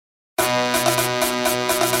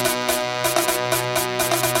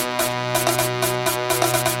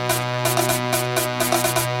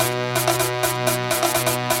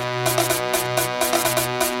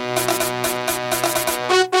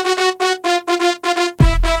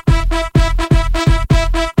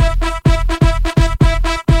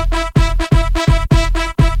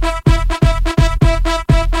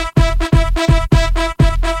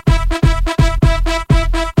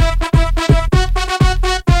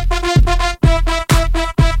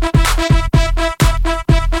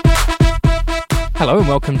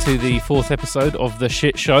to the 4th episode of The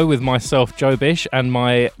Shit Show with myself, Joe Bish, and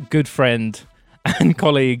my good friend and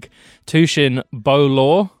colleague, Tushin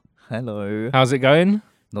Bolaw. Hello. How's it going?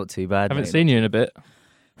 Not too bad. Haven't seen you in a bit.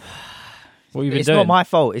 What have you been doing? It's not my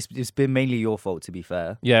fault. It's been mainly your fault, to be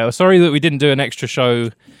fair. Yeah, well, sorry that we didn't do an extra show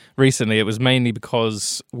recently. It was mainly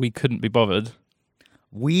because we couldn't be bothered.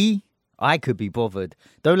 I could be bothered.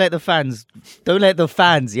 Don't let the fans.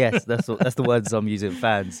 Yes, that's the words I'm using.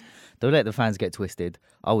 Fans. Don't let the fans get twisted.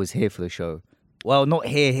 I was here for the show. Well, not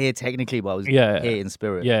here technically, but I was here in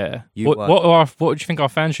spirit. Yeah. What do you think our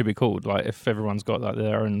fans should be called? Like, if everyone's got like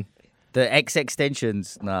their own. The X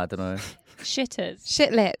extensions. Nah, I don't know. Shitters.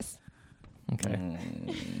 Shitlets. Okay.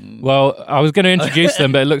 Well, I was going to introduce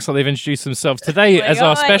them, but it looks like they've introduced themselves today as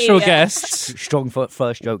our special guests. Strong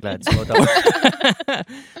first joke, lads. Well done.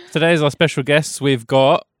 Today as our special guests, we've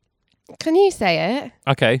got. Can you say it?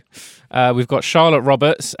 Okay. We've got Charlotte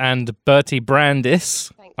Roberts and Bertie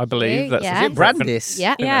Brandis. I believe that's Is it Brandis?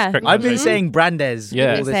 Yeah. I've been saying Brandes.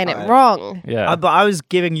 Yeah. You've been saying it wrong. Yeah. But I was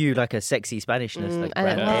giving you like a sexy Spanishness. Like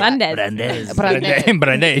Brandes.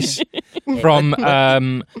 Brandis.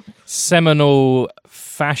 From seminal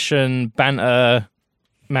fashion banter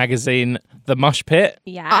magazine, The Mushpit.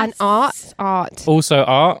 Yeah. And art. Also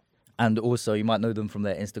art. And also, you might know them from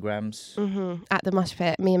their Instagrams. Mm-hmm. At the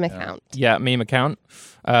Mushpit meme account. Yeah, meme account.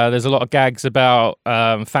 There's a lot of gags about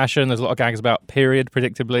fashion. There's a lot of gags about period,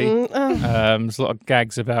 predictably. There's a lot of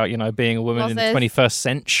gags about, being a woman in the 21st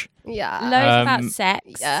century. Yeah. Loads about sex.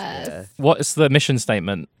 Yes. Yeah. What's the mission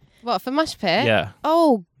statement? What, for Mushpit? Yeah.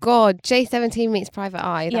 Oh, God. J17 meets Private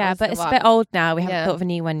Eye. But it's a bit old now. We haven't thought of a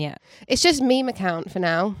new one yet. It's just meme account for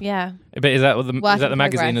now. Yeah. But is that the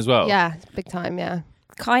magazine as well? Yeah, big time, yeah.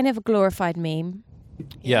 Kind of a glorified meme.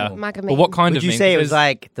 Yeah. Maga But meme. what kind Would of you meme? say it was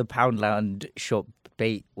like the Poundland shop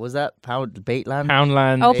bait? Was that Baitland?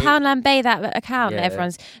 Poundland? Oh, Poundland Bay, that account that Yeah.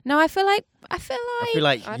 everyone's. No, I feel like I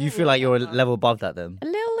feel like you're a level above that then. a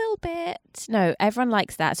little bit. No, everyone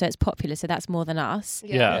likes that, so it's popular. So that's more than us.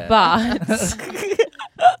 Yeah. But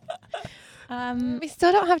We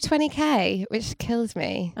still don't have 20k, which kills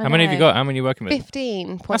me. How many have you got? How many are you working with?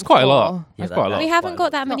 15. That's quite a lot. Yeah, That's quite a lot. we haven't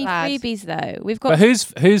got that Not many bad. freebies though. We've got But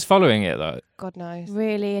who's following it though? God knows.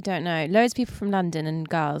 really, I don't know. Loads of people from London and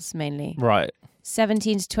girls mainly. Right.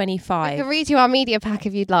 17 to I 25. can read you our media pack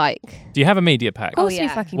if you'd like. Do you have a media pack? Of course Oh, we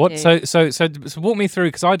yeah. fucking What? do. So walk me through,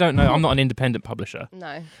 because I don't know. I'm not an independent publisher.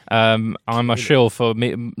 No. I'm a shill for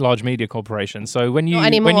large media corporations. So when you Not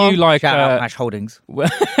anymore. like Shout out Mash Holdings.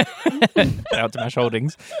 shout out to Mash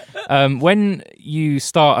Holdings, when you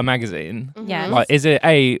start a magazine, Yeah. like, is it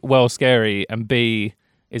A, well scary, and B,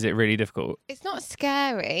 is it really difficult? It's not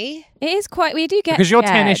scary. It is quite. We do get Because you're 10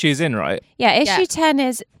 scared. issues in, right? Yeah, issue Yeah. 10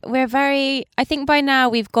 is we're very. I think by now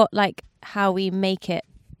we've got like how we make it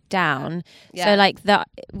down. Yeah. So like that,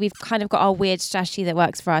 we've kind of got our weird strategy that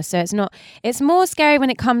works for us. So it's not. It's more scary when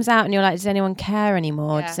it comes out and you're like, does anyone care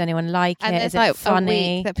anymore? Yeah. Does anyone like And it? there's Is like it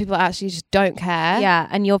funny? a week that people actually just don't care. Yeah,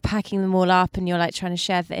 and you're packing them all up and you're like trying to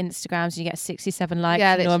share the Instagrams and you get 67 likes.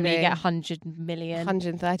 Yeah, and normally you literally. get 100 million.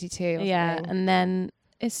 132. Or Yeah, something. and then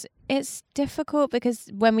it's difficult because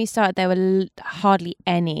when we started there were hardly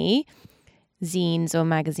any zines or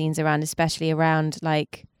magazines around, especially around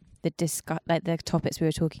like the topics we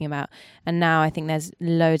were talking about, and now I think there's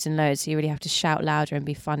loads and loads, so you really have to shout louder and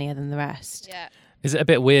be funnier than the rest. Yeah. Is it a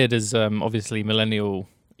bit weird as obviously millennial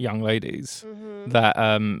young ladies that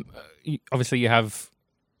obviously you have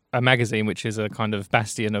a magazine which is a kind of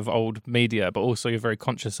bastion of old media, but also you're very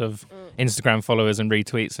conscious of Instagram followers and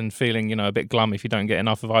retweets and feeling, a bit glum if you don't get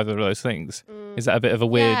enough of either of those things. Is that a bit of a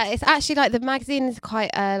weird... Yeah, it's actually like the magazine is quite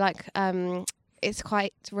it's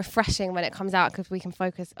quite refreshing when it comes out because we can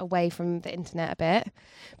focus away from the internet a bit.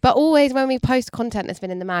 But always when we post content that's been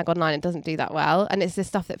in the mag online, it doesn't do that well. And it's the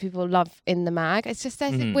stuff that people love in the mag. It's just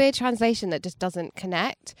there's a weird translation that just doesn't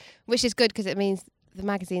connect, which is good because it means the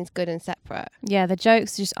magazine's good and separate. Yeah, the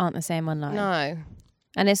jokes just aren't the same online. No.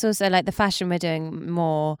 And it's also like the fashion we're doing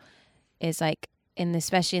more is like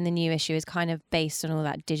especially in the new issue is kind of based on all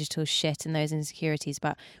that digital shit and those insecurities,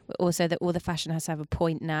 but also that all the fashion has to have a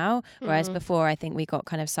point now, whereas before I think we got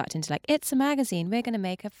kind of sucked into like, it's a magazine, we're going to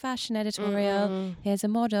make a fashion editorial, here's a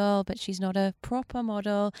model but she's not a proper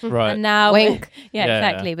model, Right. and now Wink. yeah, Yeah.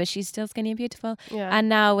 exactly, but she's still skinny and beautiful. Yeah. And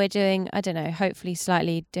now we're doing, I don't know, hopefully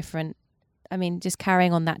slightly different, I mean, just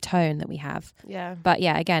carrying on that tone that we have. Yeah. But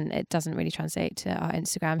yeah, again, it doesn't really translate to our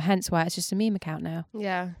Instagram, hence why it's just a meme account now.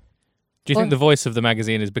 Yeah. Do you think the voice of the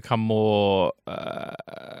magazine has become more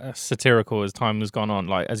satirical as time has gone on?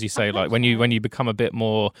 Like, as you say, like when you become a bit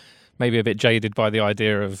more maybe a bit jaded by the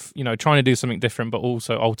idea of, trying to do something different, but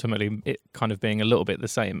also ultimately it kind of being a little bit the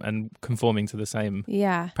same and conforming to the same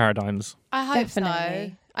paradigms. I hope Definitely.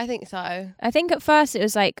 so. I think so. I think at first it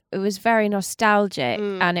was very nostalgic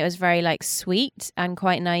and it was very like sweet and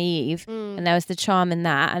quite naive, and there was the charm in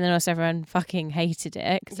that, and then also everyone fucking hated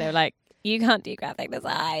it because they were like, you can't do graphic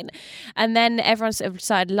design, and then everyone sort of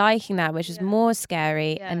started liking that, which was more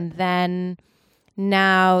scary, and then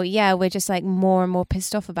now we're just like more and more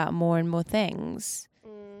pissed off about more and more things,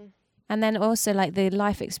 and then also like the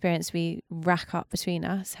life experience we rack up between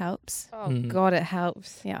us helps. God, it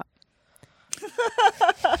helps. Yeah.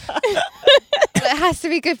 It has to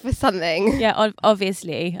be good for something. Yeah,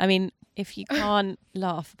 obviously. I mean, if you can't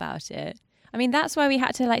laugh about it, I mean, that's why we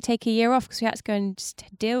had to like take a year off, because we had to go and just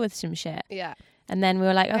deal with some shit. Yeah. And then we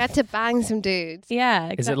were like, I had to bang some dudes. Yeah,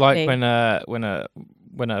 exactly. Is it like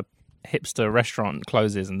when a hipster restaurant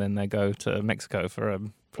closes and then they go to Mexico for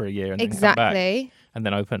a year and then come back and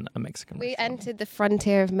then open a Mexican restaurant? We entered the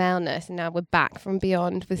frontier of maleness, and now we're back from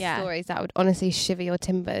beyond with stories that would honestly shiver your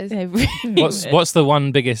timbers. They really What's the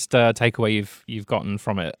one biggest takeaway you've gotten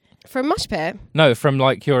from it? From Mushpit? No, from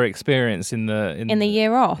like your experience in the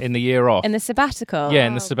year off. In the year off. In the sabbatical. Yeah,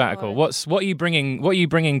 in the sabbatical. God. What are you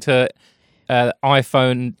bringing to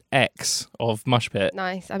iPhone X of Mushpit?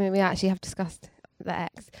 Nice. I mean, we actually have discussed the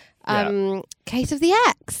X. Case of the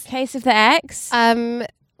X. Case of the X.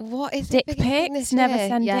 What is dick pics? Never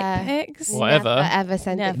send dick pics. Whatever. Never ever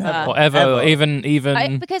send dick pics. Whatever. Or even.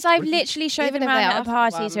 Because I've literally showed them around at a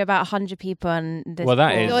party to about 100 people, and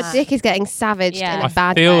that is. Your dick is getting savaged in a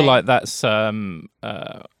bad way. I feel like that's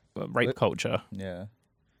rape culture. Yeah.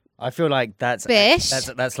 I feel like that's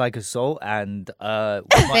like assault, and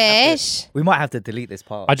we might have to delete this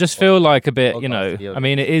part. I just feel like a bit, I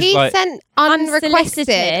mean, it is he like sent unrequested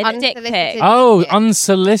dick pic. Oh,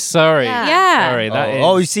 unsolicited. Sorry, yeah. Sorry, that is.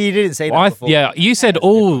 Oh, you see, you didn't say that before. Yeah, you said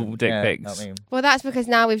all dick pics. Well, that's because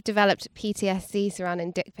now we've developed PTSD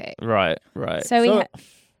surrounding dick pics. Right. So go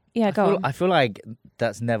on. I feel like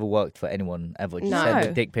that's never worked for anyone ever. Just No. send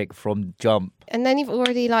a dick pic from jump. And then you've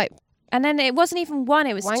already and then it wasn't even one,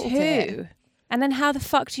 it was wanked two. it. And then how the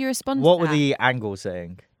fuck do you respond What to were that? the angles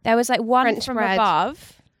saying? There was like one French from bread.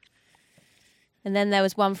 above, and then there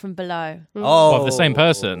was one from below. Oh, Of the same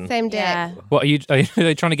person. Same dick. Yeah. What are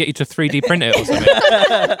they trying to get you to 3D print it or something?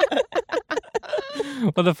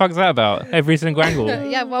 What the fuck's that about? Every single angle.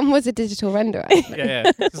 Yeah, one was a digital renderer.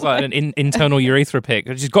 Yeah. It's like an internal urethra pic.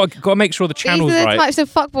 You just got to make sure the channel's These are the right. types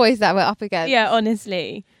of fuckboys that we're up against. Yeah,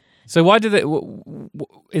 honestly. So why did it?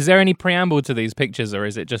 Is there any preamble to these pictures, or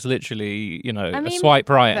is it just literally, a swipe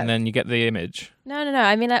right and then you get the image? No.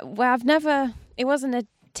 I mean, I've never. It wasn't a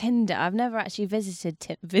Tinder. I've never actually visited.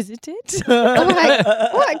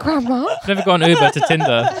 What, Grandma? Never gone Uber to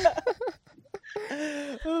Tinder.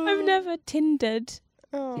 I've never Tindered.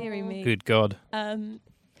 Oh. Deary me. Good God. You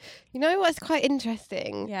know what's quite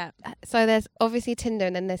interesting? Yeah. So there's obviously Tinder,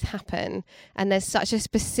 and then there's Happen, and there's such a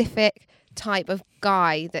specific type of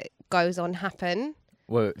guy that goes on Happen.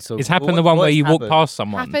 So is Happen the one where you walk past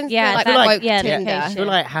someone? Happen's Yeah, the, woke Tinder. I feel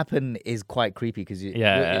like Happen is quite creepy because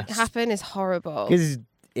Happen is horrible. Because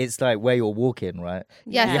it's like where you're walking, right?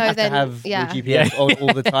 Yeah, you so have then to have your yeah. GPS on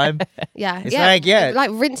all the time. Yeah, It's like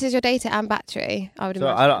it rinses your data and battery. I would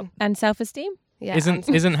imagine. And self-esteem. Yeah,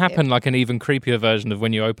 isn't Happen like an even creepier version of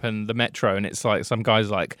when you open the metro and it's like some guy's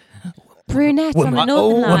like brunette on the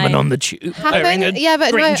Northern Line. woman on the tube wearing a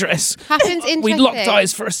green dress. Happens interesting. We locked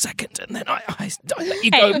eyes for a second and then I let you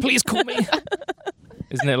go. Please call me.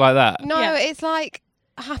 Isn't it like that? No, it's like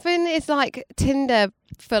Happen is like Tinder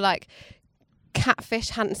for like catfish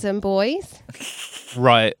handsome boys.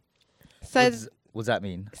 Right. So what does that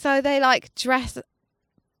mean? So they like dress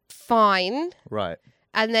fine. Right.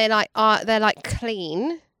 And they're like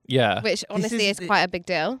clean. Yeah. Which honestly is quite a big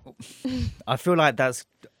deal. I feel like that's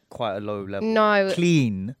quite a low level. No.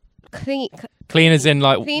 Clean as in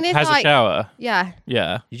like has like, a shower. Yeah.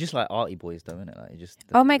 Yeah. You just like arty boys though, innit? Like you just.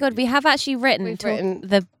 Oh my God, we have actually written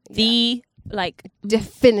the like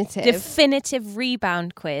definitive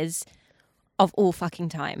rebound quiz of all fucking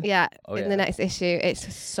time. Yeah. In the next issue.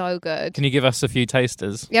 It's so good. Can you give us a few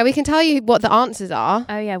tasters? Yeah, we can tell you what the answers are.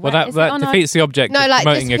 Oh yeah. Well, that defeats the object of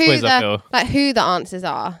promoting a quiz, I feel. Like who the answers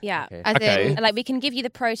are. Yeah. Okay. Like we can give you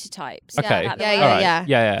the prototypes. Okay.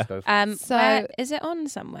 Yeah. So where, is it on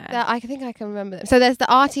somewhere? I think I can remember them. So there's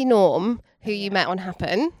the arty Norm who you met on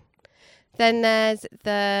Happen. Then there's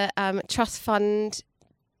the trust fund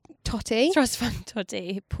Totty.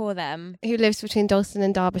 Poor them. Who lives between Dalston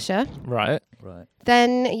and Derbyshire. Right.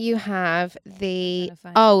 Then you have the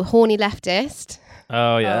horny leftist.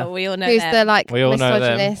 Oh yeah. Oh, we all know who's them. the we all know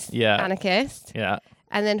them. misogynist anarchist. Yeah.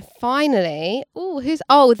 And then finally,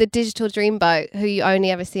 the digital dreamboat, who you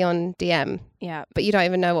only ever see on DM, Yeah. but you don't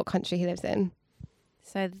even know what country he lives in.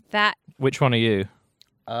 So that. Which one are you?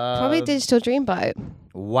 Probably digital dreamboat.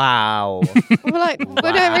 Wow. We're like, we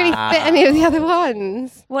don't really fit any of the other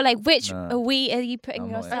ones. Well, like which No. are you putting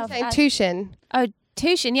I'm not yourself? I'm saying as? Tushin. Oh,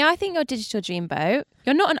 Tushin. Yeah, I think you're digital dreamboat.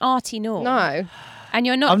 You're not an arty norm. No. And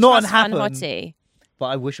you're not. I'm not trust fund unhappen. hottie. But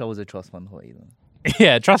I wish I was a trust fund hottie though.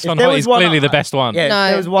 Yeah, Trust If Fund there Hottie was is one clearly I- the best one. Yeah, if No,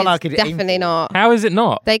 there was one I it's could aim definitely for. not. How is it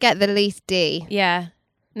not? They get the least D. Yeah.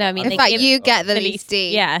 No, I mean, In they fact, give- you get the the least least-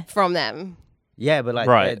 D yeah. from them. Yeah, but like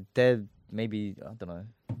Right. they're maybe I don't know.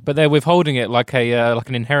 But they're withholding it like like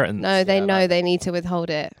an inheritance. No, they Yeah, know like- they need to withhold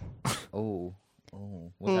it. Oh,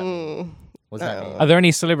 what's that mean? Mm. What's that mean? Are there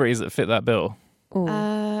any celebrities that fit that bill?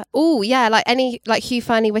 Ooh. Yeah, like Hugh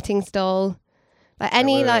Fanny Whittingstall. Like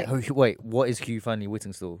any Wait, what is Hugh Fanny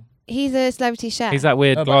Whittingstall? he's a celebrity chef. He's that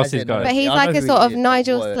weird No, but glasses as in, guy. no, but he's I like know a who sort he of is, but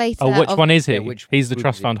Nigel what- Slater. Oh, which of- one is he? Yeah, which He's the group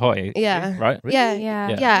Trust is he? Fund Hottie. Yeah. Right? Really? Yeah.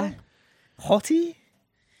 Yeah. Hottie?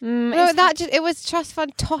 No, It's it was Trust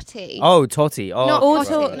Fund Totty. Oh, Totty. Oh, Not all Hottie.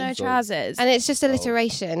 talk, right. no So- trousers. And it's just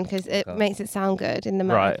alliteration because it Okay. makes it sound good in the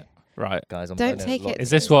mag. Right. Right. Guys, I'm Don't learning a take lot. it Is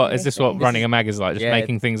this what Seriously. running a mag is like? Just Yeah.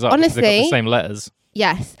 making things up. 'cause they've got the Honestly- same letters.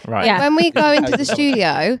 Yes. Right. Yeah. When we go into the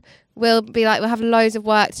studio, we'll have loads of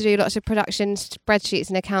work to do, lots of production spreadsheets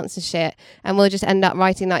and accounts and shit, and we'll just end up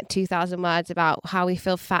writing like 2,000 words about how we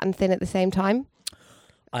feel fat and thin at the same time.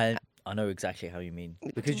 I know exactly how you mean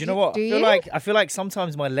because you know what? Do I feel you? like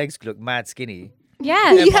sometimes my legs look mad skinny.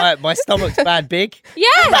 yeah. And my stomach's bad big. Yeah.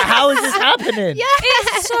 Like, how is this happening?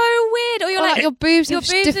 It's so weird. Or you're Or like, like your boobs your are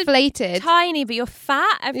boobs are deflated. tiny, but you're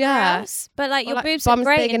fat everywhere Yeah. else. But like Or your like boobs are bums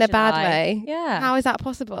great big in a bad July. way. Yeah. How is that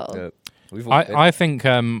possible? Yeah, we've all been. I think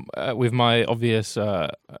with my obvious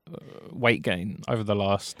weight gain over the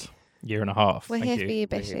last year and a half. We're thank here you.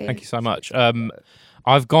 for you, Bishy. Thank you so much.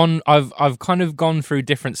 I've kind of gone through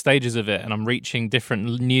different stages of it, and I'm reaching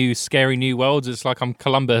different scary new worlds. It's like I'm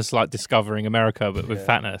Columbus, like discovering America, but with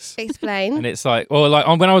fatness. Explain. And it's like, when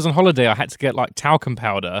I was on holiday, I had to get like talcum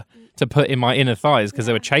powder to put in my inner thighs because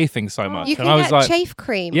they were chafing so much. You can and I was get like, chafe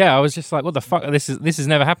cream. yeah, I was just like, what the fuck? This has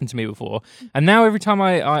never happened to me before. And now every time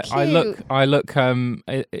I look,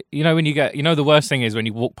 you know, when you get, you know, the worst thing is when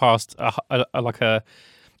you walk past a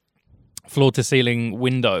floor to ceiling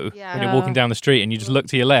window Yeah. when you're walking down the street and you just look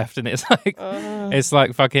to your left and it's like it's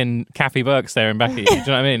like fucking Kathy Burke staring back at you. Do you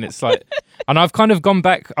know what I mean? It's like, and I've kind of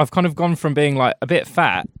gone from being like a bit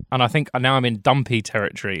fat, and I think now I'm in dumpy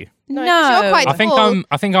territory. No, 'cause you're quite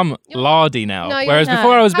I think I'm lardy now. No, you're Whereas not.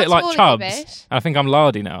 before I was a How bit like tall are you, Chubbs. Bish? And I think I'm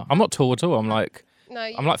lardy now. I'm not tall at all. I'm like No,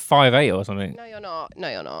 I'm like 5'8" or something. No, you're not. No,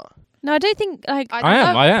 you're not. No, I don't think like. I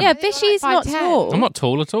am. Yeah, You're Bishy's like not 5'10". tall. I'm not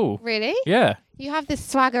tall at all. Really? Yeah. You have this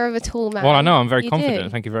swagger of a tall man. Well, I know I'm very You confident. do.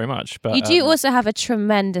 Thank you very much. But You do also have a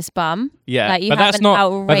tremendous bum. yeah, like, you but have that's an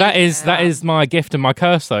not. But that outrageous is my gift and my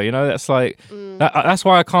curse, though. You know, that's like that's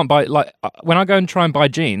why I can't buy like when I go and try and buy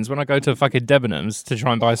jeans. When I go to fucking Debenhams to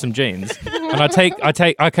try and buy some jeans, and I take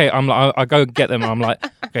okay, I'm like I go get them. And I'm like,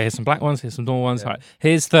 okay, here's some black ones, here's some normal ones. All right,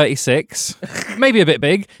 here's 36, maybe a bit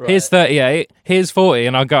big. Here's 38, here's 40,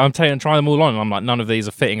 and I'm trying them all on. And I'm like, none of these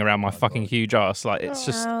are fitting around my fucking huge ass. Like it's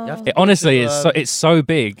just. It honestly is. It's so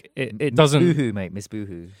big. It doesn't. Boohoo, mate, Miss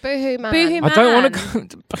Boohoo. Boohoo man. Boohoo I don't want Man. to go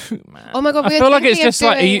to Boohoo Man. Oh my God, I we were feel like it's thinking of just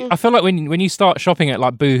like doing- I feel like when you start shopping at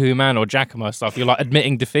like Boohoo Man or Jacamo stuff, you're like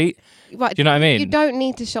admitting defeat. What, Do you know what I mean? You don't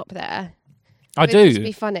need to shop there. I It would just do.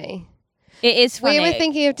 be funny. It is funny. We were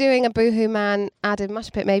thinking of doing a Boohoo Man ad in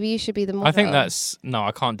Mushpit. Maybe you should be the model. I think that's no.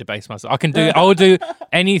 I can't debase myself. I'll do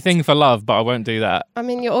anything for love, but I won't do that. I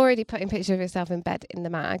mean, you're already putting pictures of yourself in bed in the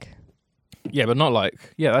mag. Yeah, but not like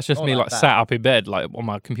that's just Not me like like that. sat up in bed like on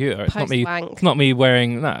my computer. It's not me. Post-wank. It's not me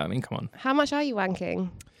wearing that. I mean, come on. How much are you wanking?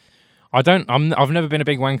 I've never been a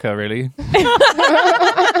big wanker really.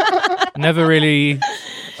 Never really.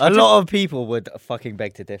 A lot of people would fucking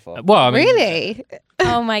beg to differ. Well, I mean, Really?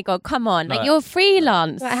 Oh my God, come on. No. Like you're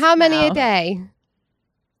freelance. Like, how many now. a day?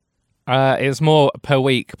 It's more per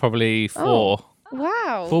week, probably four.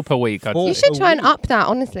 Wow. 4 per week. I'd Four. You say. should try and up that,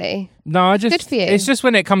 honestly. No, I just. Good for you. It's just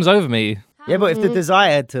when it comes over me. Yeah, but if the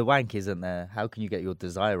desire to wank isn't there, how can you get your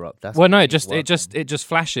desire up? That's Well, no, what it you just work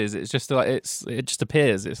flashes. It's just like it just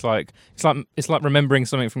appears. It's like remembering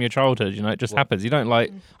something from your childhood. You know, it just happens. You don't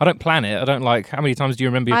like. I don't plan it. I don't like. How many times do you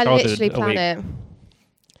remember your I childhood literally a plan week? it. on.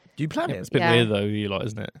 Do you plan It's a it? bit Yeah. weird though, you lot,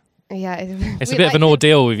 isn't it? Yeah. It's a bit of an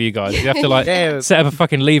ordeal with you guys. You have to like Yeah. set up a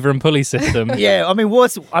fucking lever and pulley system. Yeah, I mean,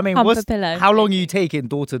 Pump a pillow. how long are you taking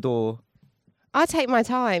door to door? I take my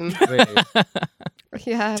time. Really?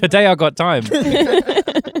 Yeah. Today I got time.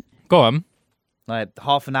 Go on. Like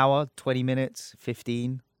half an hour, 20 minutes,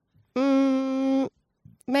 15.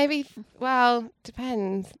 Maybe. Well,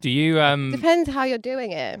 depends. Do you Depends how you're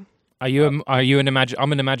doing it. are you an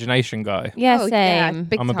I'm an imagination guy. Yeah, Oh, same.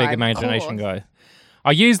 big I'm a big time, of imagination course. guy.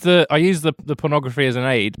 I use the pornography as an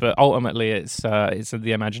aid, but ultimately it's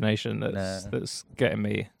the imagination that's getting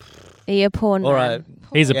me. Are you a porn All man? right.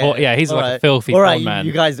 He's a he's all like right. a filthy All porn right, man.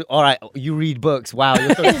 you guys. All right, you read books. Wow,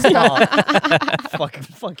 you're so smart.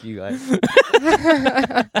 Fuck you guys.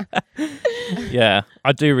 Yeah,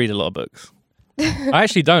 I do read a lot of books. I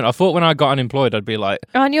actually don't. I thought when I got unemployed, I'd be like,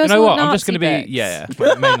 And you yours know all what? I'm just Nazi going to be, books.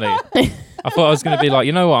 well, mainly. I thought I was going to be like,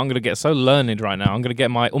 you know what? I'm going to get so learned right now. I'm going to get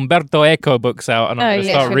my Umberto Eco books out and I'm Oh, going to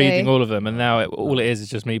yeah. start Literally. reading all of them. And now all it is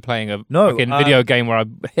just me playing a No, fucking video game where I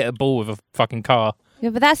hit a ball with a fucking car. Yeah,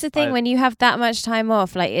 but that's the thing. I- When you have that much time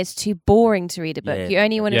off, like it's too boring to read a book. Yeah. You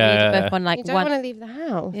only want to read a book on like You don't one. want to leave the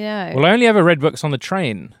house. Yeah. Well, I only ever read books on the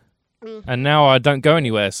train. And now I don't go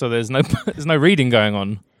anywhere, so there's no reading going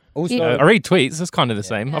on. Also, I read tweets. That's kind of the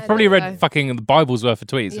same. Yeah, I've probably there you read go. fucking the Bible's worth of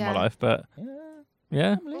tweets in my Yeah. life, but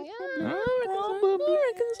yeah.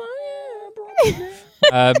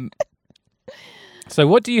 So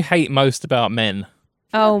what do you hate most about men?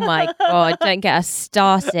 Oh my god! Don't get us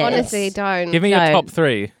started. Honestly, don't. Give me your Don't. top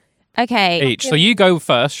 3 Okay. each. So you go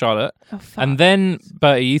first, Charlotte, Oh, fuck. and then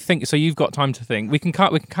Bertie. You think so? You've got time to think. We can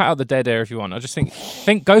cut out the dead air if you want. I just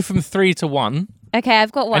think go from 3 to 1, Okay,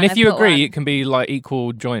 I've got one. and if I've you got agree, one. it can be like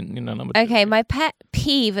equal joint. Number. Okay, my pet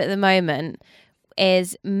peeve at the moment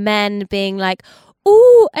is men being like,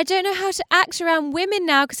 "Ooh, I don't know how to act around women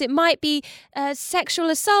now because it might be sexual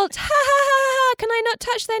assault. Ha ha ha ha! Can I not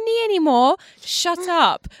touch their knee anymore?" Shut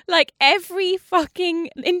up! Like every fucking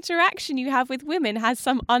interaction you have with women has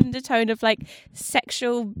some undertone of like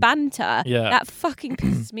sexual banter. Yeah. That fucking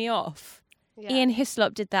pisses me off. Yeah. Ian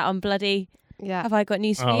Hislop did that on bloody. Yeah. Have I got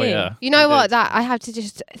news for Oh you? yeah. You know what? That I have to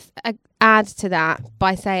just add to that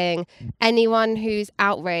by saying anyone who's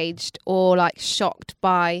outraged or like shocked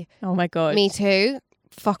by Oh my god. Me Too,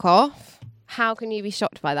 fuck off. How can you be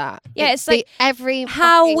shocked by that? Yeah, it's like, every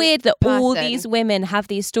How fucking weird that all person. these women have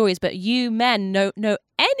these stories, but you men know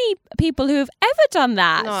any people who have ever done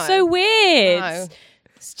that. No. So weird. No.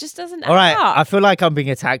 It just doesn't all right, add up. I feel like I'm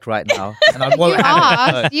being attacked right now, and I won't You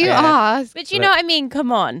have are. it. You Yeah. are. But you know what I mean?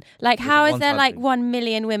 Come on. Like, how is one there time like thing. 1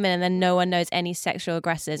 million women and then no one knows any sexual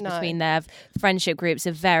aggressors No. between their friendship groups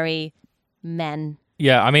of very men?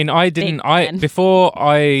 Yeah, I mean, I didn't. men. Before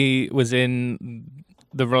I was in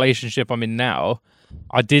the relationship I'm in now,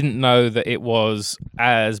 I didn't know that it was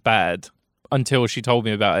as bad until she told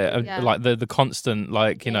me about it. Yeah. Like the constant,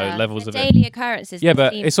 like Yeah. levels They're of it. daily occurrences. Yeah, that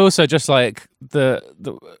but seem- it's also just like the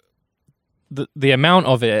amount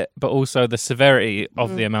of it, but also the severity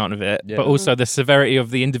of the amount of it, Yeah. but also the severity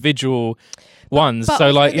of the individual ones. But So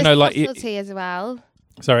also like the like subtlety as well.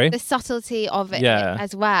 sorry. The subtlety of it Yeah.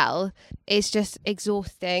 as well is just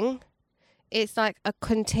exhausting. It's like a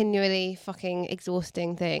continually fucking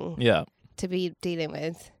exhausting thing Yeah. to be dealing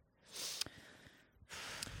with.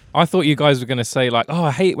 I thought you guys were going to say like, oh,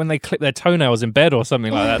 I hate when they clip their toenails in bed or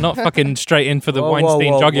something like that. Not fucking straight in for the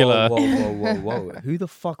Weinstein jugular. Whoa. Who the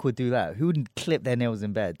fuck would do that? Who would clip their nails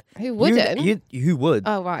in bed? Who wouldn't? Who would?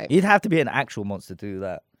 Oh, right. You'd have to be an actual monster to do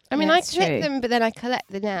that. I mean, Yeah, I it's clip true. them, but then I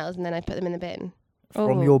collect the nails and then I put them in the bin.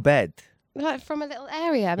 From Oh. your bed. Like from a little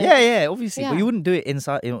area. maybe. Yeah, obviously. But Yeah. you wouldn't do it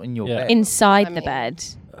inside in your Yeah. bed. inside I the mean- bed.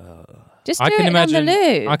 Just I do can it imagine. on the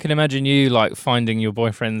loo. I can imagine you like finding your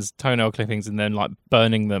boyfriend's toenail clippings and then like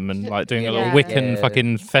burning them and like doing a little Yeah. Wiccan Yeah. fucking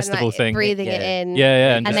And, festival like, thing. Breathing it Yeah. in. Yeah,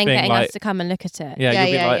 and and just then being getting like, us to come and look at it. yeah, yeah,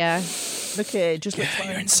 you'll be yeah, like, yeah. Look at it. Just looks you're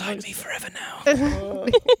like inside me forever now.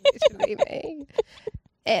 Literally me.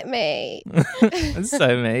 It me. That's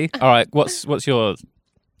so me. All right, what's your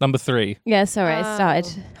number 3? Yeah, sorry, it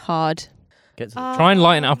started Oh. hard. Get to Try and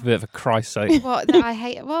lighten it up a bit for Christ's sake. What that I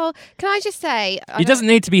hate. Well, can I just say? It doesn't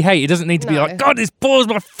need to be hate. It doesn't need to be No. like, God, this pours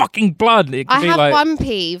my fucking blood. It can I be have like, one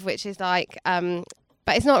peeve, which is like, but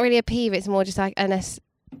it's not really a peeve. It's more just like,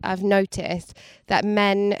 I've noticed that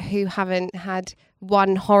men who haven't had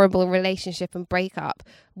one horrible relationship and breakup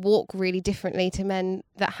walk really differently to men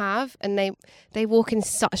that have, and they walk in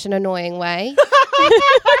such an annoying way.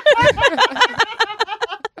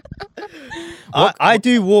 I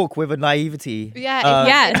do walk with a naivety. Yeah,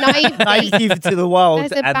 Yeah. naivety. Naivety to the world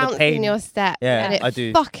There's a and bounce the pain. in your step, Yeah, and it I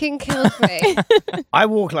do. fucking kills me. I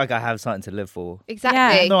walk like I have something to live for.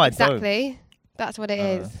 Exactly. No, I don't. exactly. That's what it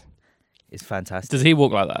is. It's fantastic. does he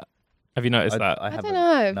walk like that? Have you noticed that? I haven't. don't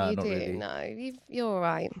know if No, you not do. really. No, you're all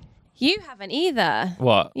right. You haven't either.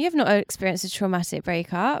 What? You have not experienced a traumatic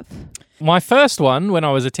breakup. My first one when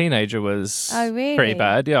I was a teenager was Oh, really? pretty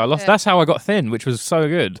bad. Yeah, I lost. Yeah. That's how I got thin, which was so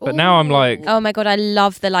good. But now I'm like, Oh my God, I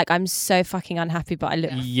love the like, I'm so fucking unhappy, but I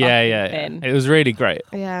look yeah. thin. It was really great.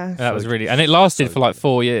 Yeah. That So was good. really, and it lasted So for like good.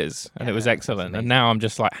 4 years, and it was Yeah, excellent. it's And amazing. now I'm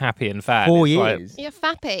just like happy and fat. 4 It's like- years. You're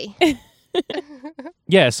fappy.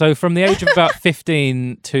 yeah. So from the age of about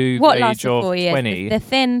 15 to What the age lasted of 4 years? 20, The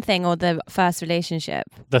thin thing or the first relationship?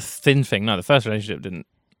 the thin thing. No, the first relationship didn't.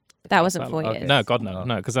 That wasn't 4 okay. years. No, God no, Oh.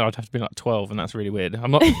 no, because I'd have to be like 12, and that's really weird.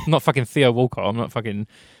 I'm not fucking Theo Walcott. I'm not fucking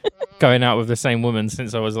going out with the same woman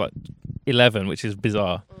since I was like 11, which is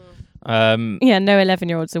bizarre. Yeah, no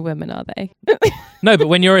 11-year-olds are women, are they? No, but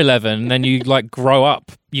when you're 11, then you like grow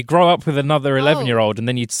up. You grow up with another 11-year-old, and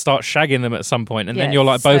then you start shagging them at some point, and then Yeah, you're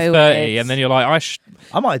like it's both so 30, weird. and then you're like,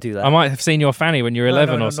 I might do that. I might have seen your fanny when you were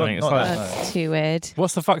 11 no, or something. not It's like, that. That's too weird.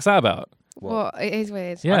 what's the fuck's that about? What? It is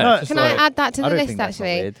weird. Yeah, know- just Can like, I add that to I the don't list think that's not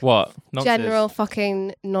actually? weird. what? Nonsense. General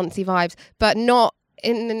fucking noncy vibes, but not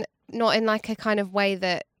in like a kind of way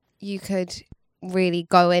that you could really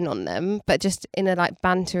go in on them, but just in a like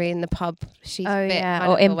bantery in the pub. She's Oh fit yeah, kind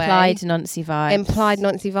or of a implied way. Nancy vibes. Implied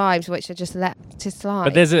noncy vibes, which are just let to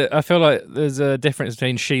slide. But I feel like there's a difference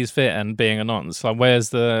between she's fit and being a nonce. Like, where's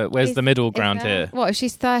the middle Is ground there? here? What if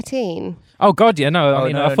she's 13? Oh God, yeah, no. I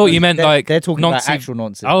mean, I thought you meant like they're talking about noncy- actual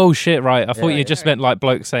nonsense. Oh shit, right. I thought Yeah. you just meant like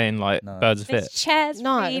bloke saying like No. birds are fit. This chair's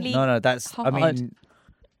No. really. No, that's. I hard. mean,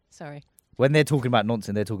 Sorry. when they're talking about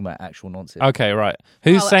nonsense, they're talking about actual nonsense. Okay, right.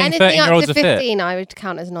 Who's Oh, saying anything 13-year-olds up are to fit? 15, I would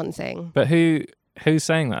count as noncing. But who's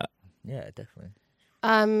saying that? Yeah, definitely.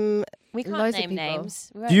 We can't Loads of name people.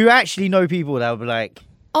 names. We Do you actually know people that would be like,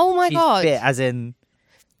 Oh my she's god! fit, as in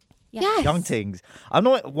Yes. young things? I'm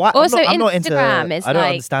not. Why, Also, I'm not into. Instagram is I don't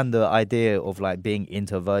like- understand the idea of like being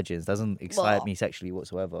into virgins. Doesn't excite What? me sexually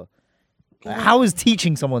whatsoever. Like, how is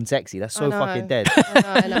teaching someone sexy? That's so I know. fucking dead.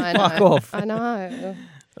 I know. Fuck off. I know.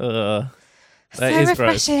 That So is gross.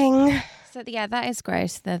 refreshing. So yeah, that is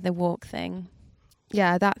gross. The walk thing.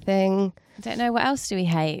 Yeah, that thing. I don't know what else do we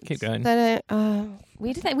hate. Keep going. They don't.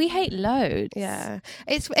 We hate loads. Yeah,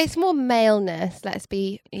 it's more maleness. Let's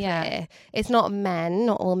be Yeah. clear. It's not men,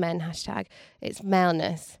 not all men. Hashtag. It's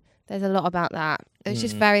maleness. There's a lot about that. It's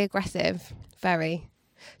just very aggressive. Very.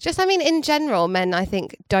 Just, I mean, in general, men I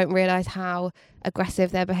think don't realise how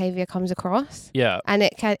aggressive their behaviour comes across, Yeah. and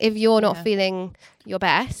it can if you're not Yeah. feeling your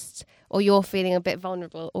best or you're feeling a bit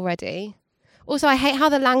vulnerable already. Also, I hate how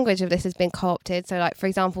the language of this has been co-opted. So, like, for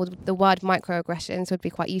example, the word microaggressions would be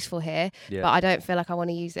quite useful here, Yeah. but I don't feel like I want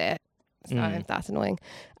to use it. So Mm. that's annoying.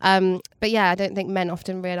 But yeah, I don't think men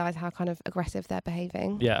often realise how kind of aggressive they're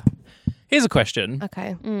behaving. Yeah. Here's a question.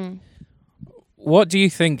 Okay. What do you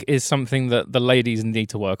think is something that the ladies need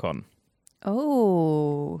to work on?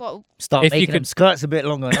 Oh. Well, Start If you making them could- skirts a bit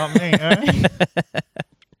longer, not me.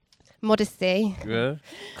 modesty. Yeah.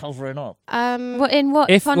 Covering up. What in what?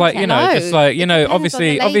 If like, you know, context? just like, you It know, depends on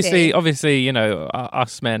the obviously, lady. you know,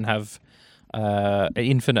 us men have an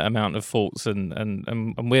infinite amount of faults and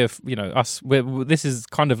we're, you know, this is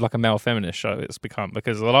kind of like a male feminist show it's become,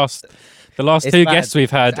 because the last It's two bad. guests we've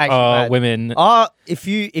had It's actually are bad. women. If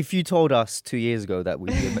you told us 2 years ago that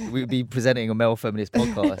we'd be presenting a male feminist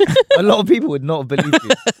podcast, a lot of people would not have believed you.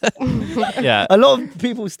 Yeah. A lot of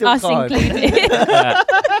people still Us can't. included.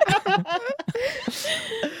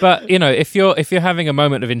 But you know, if you're having a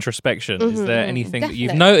moment of introspection, is there anything that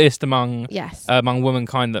you've Definitely. noticed among Yes.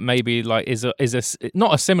 womankind that maybe like is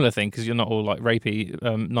not a similar thing, because you're not all like rapey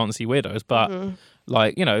Nancy weirdos, but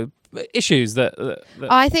like, you know, issues that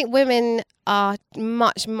I think women are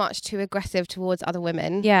much too aggressive towards other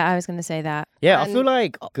women. Yeah, I was going to say that. Yeah, I And- feel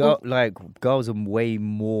like girls are way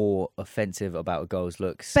more offensive about a girl's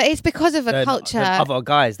looks. But it's because of a than culture. other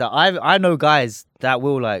guys that I know guys that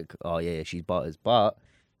will like, oh yeah, she's butters, but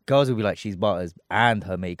girls will be like, she's butters and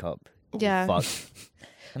her makeup. Yeah. Fuck.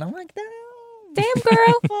 And I'm like, Damn,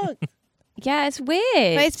 girl. Yeah, it's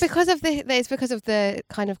weird. But it's because of the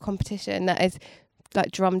kind of competition that is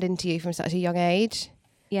like drummed into you from such a young age.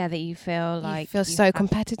 yeah, that you feel like You feel you so have-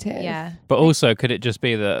 competitive. Yeah. but also could it just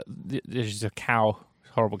be that there's just a cow,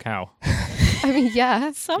 horrible cow? I mean,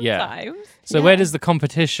 yeah. Sometimes. So Yeah. where does the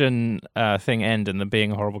competition thing end and the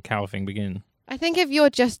being a horrible cow thing begin? I think if you're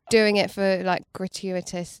just doing it for like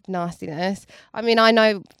gratuitous nastiness, I mean, I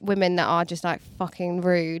know women that are just like fucking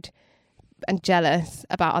rude and jealous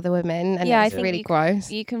about other women, and Yeah, I it's think really you- gross.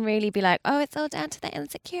 You can really be like, oh, it's all down to the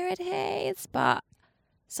insecurities, but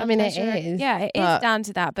I mean, it sometimes is, Yeah, it is but- down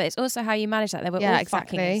to that, but it's also how you manage that. They were Yeah, all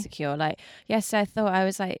exactly. fucking insecure. Like, yes, I thought I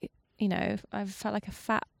was like, you know, I felt like a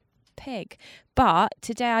fat pig, but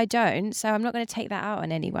today I don't, so I'm not going to take that out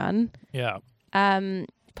on anyone. Yeah,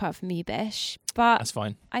 Apart from you, Bish. But that's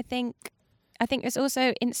fine. I think I think it's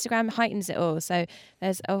also Instagram heightens it all. So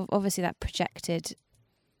there's obviously that projected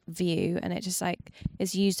view, and it just like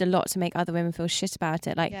is used a lot to make other women feel shit about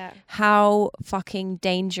it. Like how fucking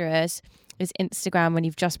dangerous is Instagram when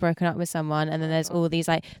you've just broken up with someone, and then there's all these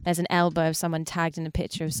like there's an elbow of someone tagged in a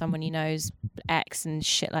picture of someone you know's ex and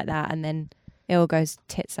shit like that, and then it all goes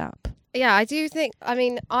tits up. Yeah, I do think,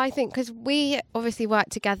 I think because we obviously work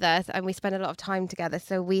together and we spend a lot of time together,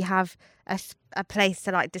 so we have a place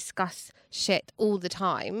to like discuss shit all the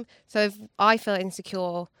time. So if I feel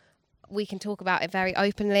insecure, we can talk about it very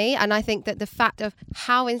openly. And I think that the fact of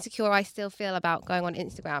how insecure I still feel about going on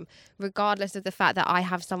Instagram, regardless of the fact that I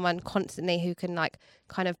have someone constantly who can like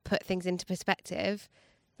kind of put things into perspective.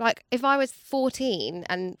 Like if I was 14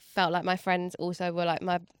 and felt like my friends also were like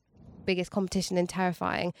my biggest competition and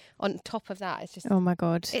terrifying, on top of that it's just oh my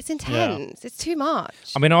god, it's intense. It's too much.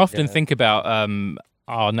 I mean, I often think about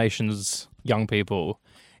our nation's young people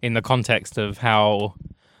in the context of how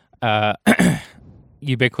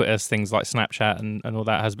ubiquitous things like Snapchat and all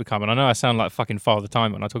that has become. And I know I sound like fucking Father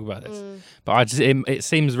Time when I talk about this, but it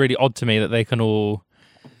seems really odd to me that they can all.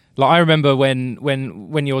 Like I remember when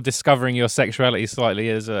you're discovering your sexuality slightly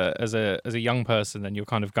as a young person, and you're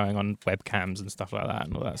kind of going on webcams and stuff like that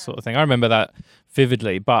and all that sort of thing. I remember that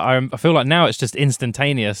vividly, but I feel like now it's just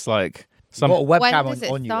instantaneous. Like You've got a webcam When does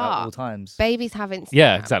it on you at start? all times. Babies have Instagram.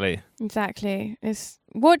 yeah, exactly.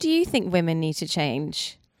 What do you think women need to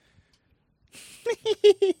change?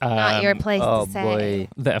 Not your place Oh to say. boy.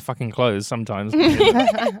 Their fucking clothes sometimes.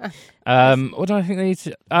 What do I think they need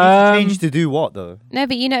to? Change to do what though? No,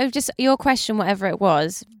 but you know, just your question, whatever it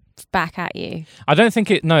was, back at you. I don't think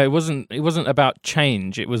it. No, it wasn't. It wasn't about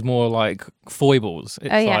change. It was more like foibles.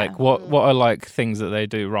 It's like what are like things that they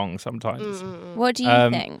do wrong sometimes. What do you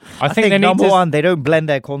think? I think they need number to. one, they don't blend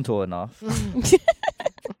their contour enough.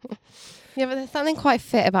 Yeah, but there's something quite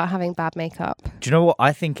fit about having bad makeup. Do you know what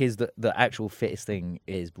I think is the actual fittest thing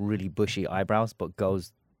is really bushy eyebrows, but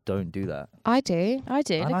girls don't do that. I do. I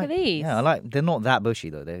do. Look at these. Yeah, I like. They're not that bushy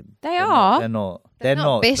though. They're are. They're not. They're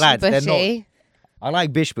not bishy Lads, they're bushy. not. I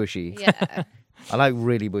like bushy. Yeah. I like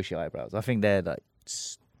really bushy eyebrows. I think they're like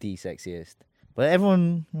the sexiest. But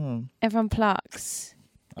everyone. Everyone plucks.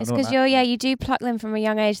 I It's don't because know. you do pluck them from a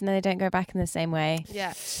young age, and then they don't go back in the same way.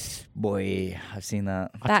 Yeah. Boy, I've seen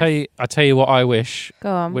that. I tell you what I wish Go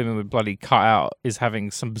on. women would bloody cut out is having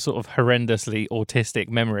some sort of horrendously autistic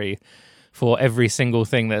memory for every single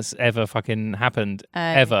thing that's ever fucking happened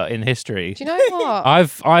ever in history. Do you know what?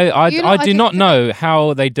 I do not know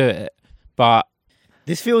how they do it, but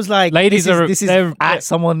This feels like Ladies this is they're- at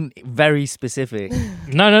someone very specific.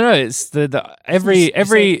 no, it's the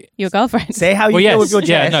every Your girlfriend. Say how you well, feel yes, with your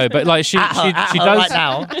yeah, chest. no, but like she At her does right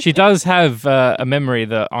now. she does have a memory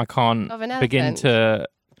that I can't Of an begin elephant.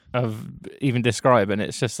 to even describe, and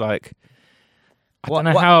it's just like I What- don't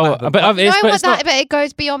know what- how. what- But what- it's, No, but it's not. but it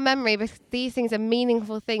goes beyond memory because these things are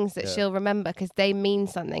meaningful things that she'll remember because they mean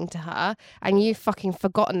something to her, and you've fucking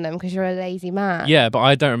forgotten them because you're a lazy man. Yeah, but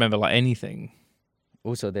I don't remember like anything.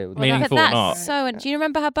 Also, they But meaningful or that's not. so. Do you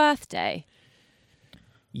remember her birthday?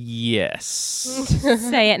 Yes,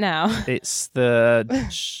 Say it now. it's the.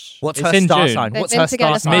 What's it's her in star June. sign? They've What's been her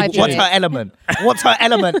together star 5 sign? What's years. her element? What's her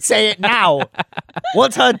element? Say it now.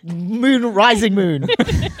 What's her rising moon?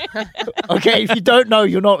 Okay, if you don't know,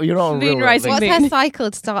 you're not a Moon real rising What's moon. her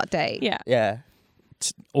cycled start date? Yeah. Yeah.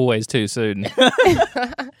 It's always too soon.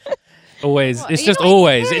 Always, What, it's are you just not into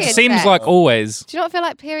always. It period seems sex? like always. Do you not feel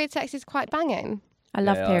like period sex is quite banging? I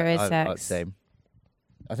love period sex. Same.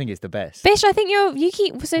 I think it's the best Bish, I think you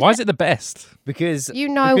keep. So Why is it the best? because You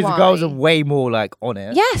know because why. the girls are way more like on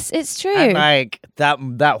it. Yes, it's true. And like that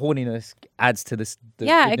horniness adds to the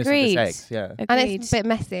Yeah, goodness agreed. of the sex. Yeah. Agreed. And it's a bit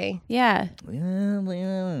messy. Yeah. I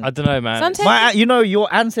don't know, man. Sometimes.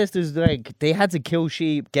 Your ancestors like they had to kill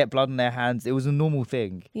sheep, get blood on their hands. It was a normal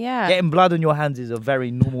thing. Yeah. Getting blood on your hands is a very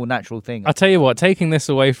normal, natural thing. I tell you what, taking this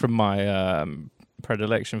away from my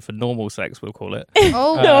predilection for normal sex, we'll call it.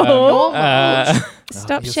 Oh, No. You're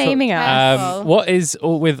Stop so- shaming us. Careful. What is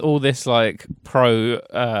with all this like pro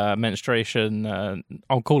menstruation?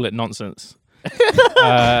 I'll call it nonsense.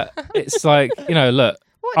 It's like look.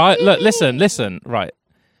 What do you mean? Listen. Right,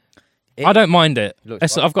 I don't mind it.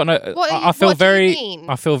 looks I've got no. What I feel what do you very. mean?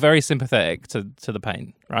 I feel very sympathetic to the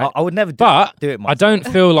pain. Right. I would never do But it I myself. don't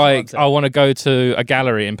feel like saying. I want to go to a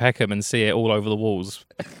gallery in Peckham and see it all over the walls.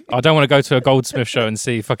 I don't want to go to a goldsmith show and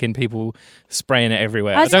see fucking people spraying it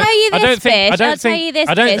everywhere. I'll tell you this, Bish. I don't I'll tell you this.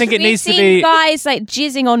 I don't Bish. think it We've needs to seen be. guys like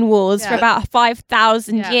jizzing on walls for Yeah. about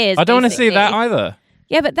 5,000 Yeah. years. I don't want to see that basically. either.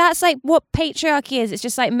 Yeah, but that's like what patriarchy is. It's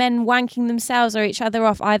just like men wanking themselves or each other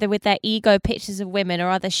off, either with their ego pictures of women or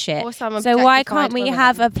other shit. Or some So why objectified can't we women.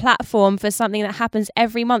 have a platform for something that happens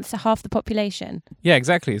every month to half the population? Yeah,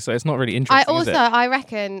 exactly. So it's not really interesting. is it? I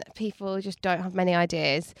reckon people just don't have many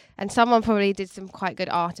ideas, and someone probably did some quite good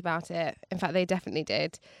art about it. In fact, they definitely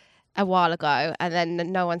did a while ago, and then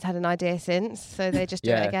no one's had an idea since, so they just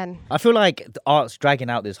do it again. I feel like the art's dragging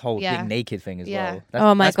out this whole Yeah. being naked thing as Yeah.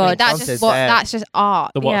 well. Oh my God, That's just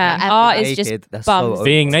art. The what? Yeah, Everything. art is just naked. That's bums. so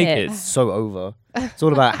Being over. naked. Tits. So over. It's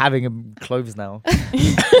all about having clothes now.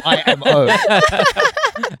 IMO.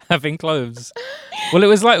 Having clothes. Well, it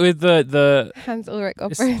was like with the Hans Ulrich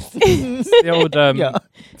It's- operas. the old Yeah.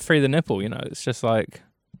 free the nipple. You know, it's just like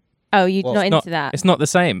Oh, you're Well, not it's into that? it's not the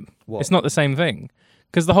same. What? It's not the same thing.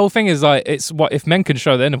 Because the whole thing is like, it's what if men can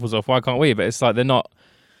show their nipples off, why can't we? But it's like they're not.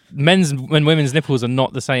 Men's and women's nipples are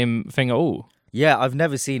not the same thing at all. Yeah, I've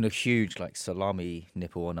never seen a huge like salami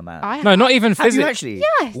nipple on a man. No, not even Have you physically. actually?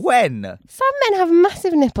 Yes. When? Some men have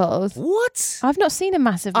massive nipples. What? I've not seen a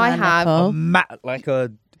massive I man have. nipple. Like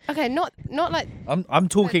a. Okay, not like. I'm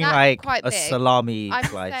talking that's like quite a big. salami I'm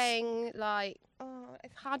slice. saying like.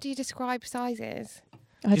 How do you describe sizes?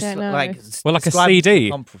 I Just don't know. Well, like a describe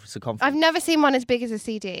CD. Circumference. I've never seen one as big as a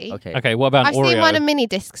CD. Okay. Okay, what about I've Oreo? seen one a mini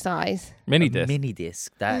disc size, mini A disc. mini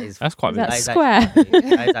disc. That is. That's quite Is big. that is square? actually quite big.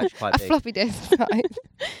 That is actually quite a big. floppy disc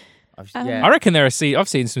size. Yeah. I reckon there are I've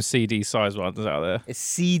seen some CD size ones out there. A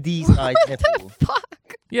CD size nipple.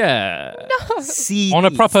 Fuck. Yeah. No. CD. On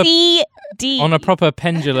a proper CD. on a proper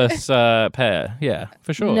pendulous pair. Yeah,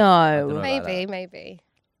 for sure. don't No. know. Maybe.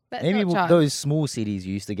 Let's Maybe not try. those small CDs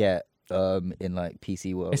you used to get in like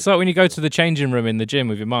PC world. It's like when you go to the changing room in the gym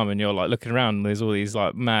with your mum and you're like looking around and there's all these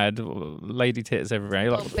like mad lady tits everywhere.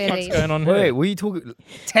 You're like, Oh, what the fuck's Billy. going on here? Wait, were you talking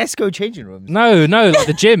Tesco changing rooms? No, like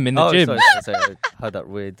the gym in the Oh, gym. sorry. I heard that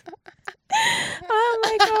weird. Oh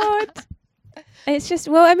my God. It's just,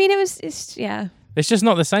 well, I mean, it's yeah. It's just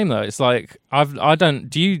not the same though. It's like I don't.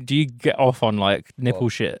 Do you get off on like nipple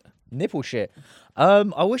What? shit? Nipple shit.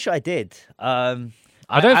 I wish I did.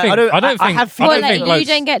 I don't think. I don't think. have I Well, don't like, think you blokes-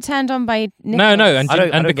 don't get turned on by nipples. No, and I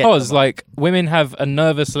don't get because them. like women have a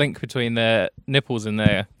nervous link between their nipples and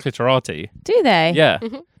their clitorati. Do they? Yeah,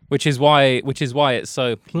 which is why it's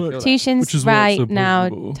so. feel that? Tushin's Which is why it's right so now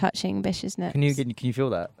pleasurable. touching Bish's nips. Can you feel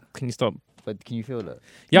that? Can you stop? But can you feel that?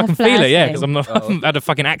 Yeah, I The can feel it. Yeah, flashing. because I'm not. Oh. I've had a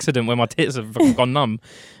fucking accident where my tits have fucking gone numb.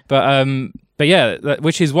 But yeah,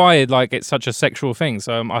 which is why like it's such a sexual thing.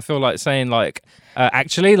 So I feel like saying like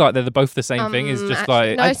actually like they're both the same thing is just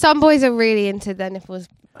Actually, like. no. Some boys are really into their nipples.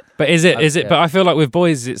 But is it? Yeah. But I feel like with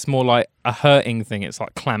boys, it's more like a hurting thing. It's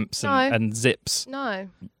like clamps No. and zips. No.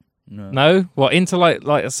 No, what into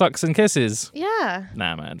like sucks and kisses? Yeah.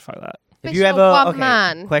 Nah, man, fuck that. Have But you you're ever? one Okay.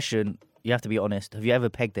 man. Question. You have to be honest. Have you ever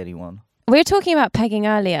pegged anyone? We were talking about pegging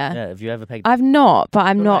earlier. Yeah. Have you ever pegged? I've not, but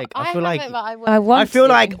I'm feel not. like- I feel like- I want I feel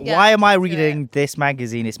to. like Yeah, why am I let's do reading this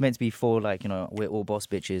magazine? It's meant to be for like we're all boss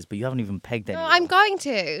bitches, but you haven't even pegged No, anyone. I'm going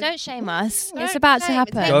to. Don't shame us. No, It's about to shame.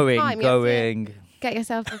 happen. It's going, time, you have to- going. Get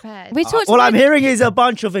yourself prepared. We talked All about I'm hearing is a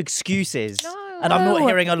bunch of excuses, and I'm not No.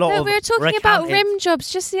 hearing a lot No, of. we were talking about recounting- rim jobs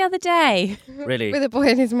just the other day. Really? With a boy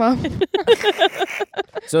and his mum.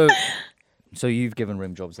 So you've given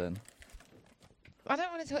rim jobs then? I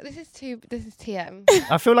don't want to talk. This is TM.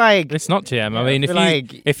 I feel like It's not TM. I Yeah, mean, I feel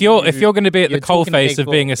like if you're going to be at you're the coal talking a face big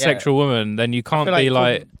of being a talk, yeah. sexual woman, then you I can't feel be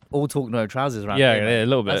like all talk no trousers around. yeah, here, man. a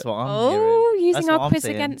little bit. That's what I'm Oh, hearing. using That's our what I'm quiz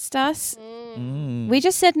saying. against us. Mm. We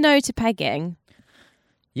just said no to pegging.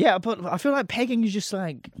 Yeah, but I feel like pegging is just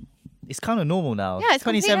like it's kind of normal now. Yeah, it's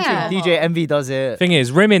completely 2017. normal. DJ Envy does it. Thing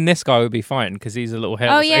is, rimming this guy would be fine because he's a little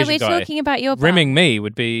hairless Oh yeah, Asian we're guy. talking about your bum. Rimming me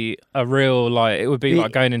would be a real like it would be Be-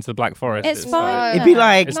 like going into the Black Forest. It's like- fine. It'd be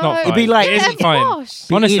like It's not It'd be fine. like It isn't fine.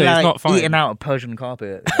 Gosh. Honestly, eating, it's like, not fine. Eating out a Persian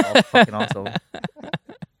carpet. Oh, fucking asshole.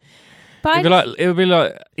 But It'd be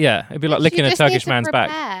like it'd be like licking You a just Turkish need to man's back.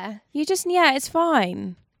 prepare. you just it's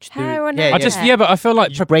fine. Just do it. Hair on Yeah, hair. But I feel like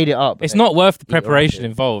You just braid it up. it's and not worth the eat around preparation it.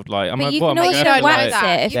 involved. Like, I'm But like, you what can am I also gonna don't do, wax like-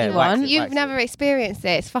 it if Yeah, you wax want. it. You've never experienced it.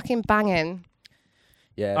 It's fucking banging.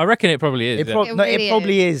 Yeah. I reckon it probably is. It, yeah. prob- no, really it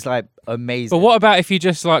probably is like amazing. But what about if you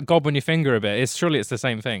just like gob on your finger a bit? Surely it's the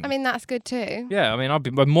same thing. I mean, that's good too. Yeah, I mean, I'd be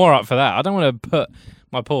more up for that. I don't want to put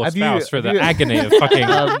my poor Have you- spouse through have the you- agony of fucking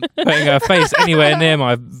putting her face anywhere near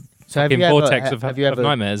my So have fucking you ever, vortex of have you of ever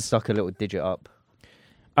nightmares. stuck a little digit up?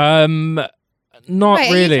 Not Wait, are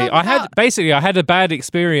you really. talking I had about- a bad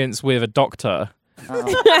experience with a doctor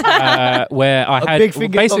where I had big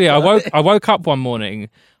finger basically doctor. I woke up one morning.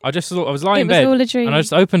 I just thought I was lying It in was bed, all a dream. and I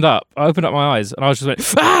just opened up my eyes, and I was just like,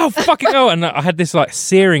 "Oh fucking hell!" And I had this like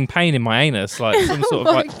searing pain in my anus, like some sort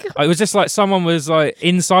of like it was just like someone was like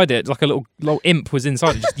inside it, like a little imp was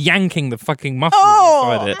inside it, just yanking the fucking muscles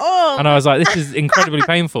inside it. And I was like, "This is incredibly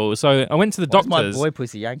painful." So I went to the What's doctors. my boy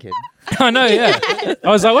pussy yanking? I know, yeah. I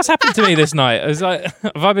was like, "What's happened to me this night?" I was like,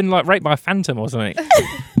 "Have I been like raped by a phantom or something?"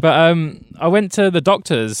 But I went to the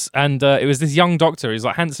doctors, and it was this young doctor. He's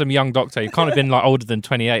like handsome young doctor. He can't have been like older than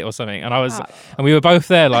 28 or something. And and we were both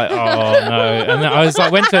there, like, oh no. And then I was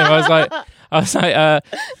like, went to him. I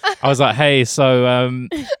was like, hey, so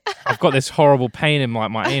I've got this horrible pain in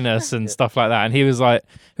my anus and stuff like that. And he was like,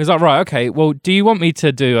 right, okay. Well, do you want me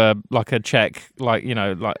to do a check, like you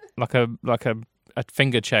know, like a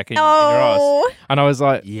finger check in your ass? And I was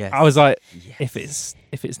like, Yes.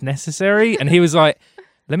 if it's necessary. And he was like,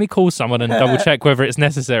 let me call someone and double check whether it's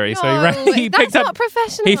necessary. So he picked up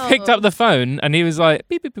the phone and he was like,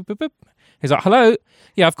 beep, beep, beep, beep, beep. He's like, hello.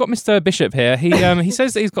 Yeah, I've got Mr. Bishop here. He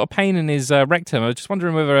says that he's got a pain in his rectum. I was just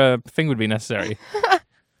wondering whether a thing would be necessary.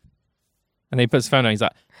 And he puts the phone on. He's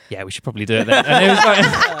like, yeah, we should probably do it then. And it was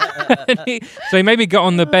like, so he made me get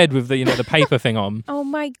on the bed with the paper thing on. Oh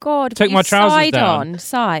my god! Took my trousers down.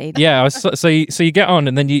 Side. Yeah, so you get on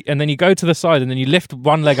and then you go to the side and then you lift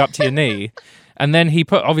one leg up to your knee, and then he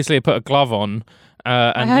put a glove on.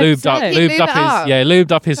 And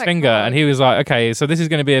lubed up his finger, and he was like, "Okay, so this is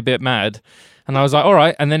going to be a bit mad," and I was like, "All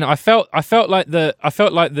right." And then I felt like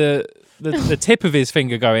the tip of his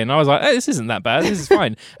finger going. And I was like, "Hey, this isn't that bad. This is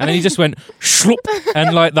fine." And then he just went shloop,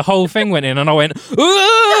 and like the whole thing went in, and I went like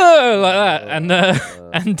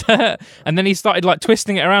that, and then he started like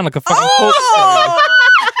twisting it around like a fucking corkscrew.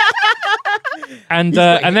 And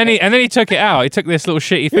then he took it out. He took this little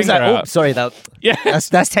shitty finger out. Sorry, Yeah,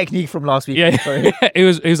 that's technique from last week. Yeah, Sorry. he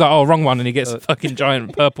was like, oh, wrong one, and he gets a fucking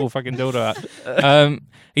giant purple fucking dildo out.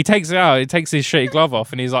 He takes it out. He takes his shitty glove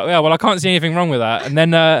off, and he's like, yeah, well, I can't see anything wrong with that. And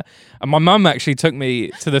then my mum actually took me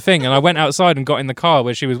to the thing, and I went outside and got in the car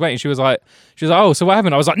where she was waiting. She was like, oh, so what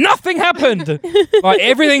happened? I was like, nothing happened. Like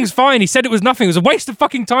everything's fine. He said it was nothing. It was a waste of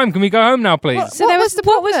fucking time. Can we go home now, please? So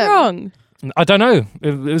what was wrong? I don't know.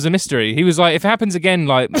 It was a mystery. He was like, if it happens again,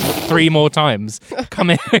 like 3 more times, come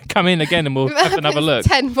in again, and we'll have another look.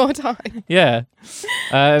 10 more times. Yeah.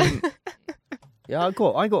 Yeah, I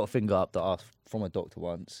got a finger up the arse from a doctor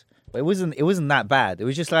once, but it wasn't that bad. It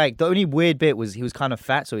was just like the only weird bit was he was kind of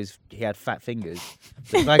fat, so he had fat fingers.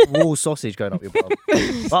 It was like raw sausage going up your bum.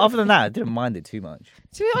 But other than that, I didn't mind it too much.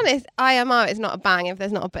 To be honest, IMR is not a bang if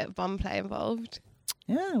there's not a bit of bum play involved.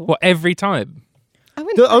 Yeah. What, every time?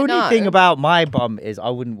 The only thing about my bum is I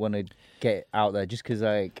wouldn't want to get it out there just because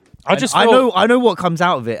like I know what comes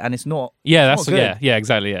out of it, and it's not. Yeah, it's not good. yeah,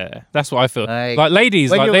 exactly. Yeah, that's what I feel. Like ladies,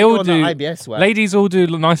 when like you're- they when all you're on do. the IBS swag. Ladies all do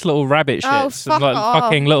nice little rabbit Oh, shits fuck and like off.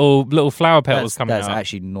 fucking little flower petals coming That's out.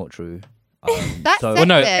 actually not true. That's so- Well,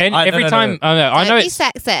 no, sexist. every no, time no. I know Don't be it's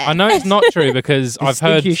sexist. I know it's not true because the I've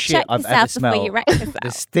heard. stinkiest shit Check I've ever yourself before you smelled. wreck The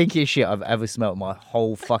yourself. stinkiest shit I've ever smelled my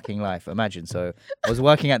whole fucking life. Imagine. So I was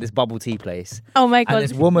working at this bubble tea place, Oh my god! and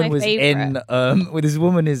this woman my was favourite.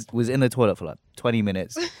 was in the toilet for like 20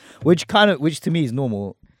 minutes, which to me is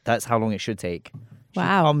normal. That's how long it should take. She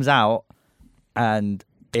Wow. comes out, and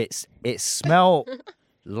it smelled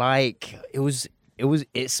like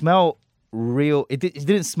it smelled real. It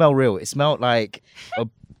didn't smell real. It smelled like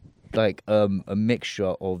a mixture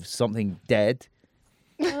of something dead,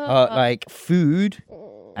 like food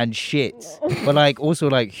and shit, but like also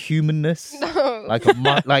like humanness, like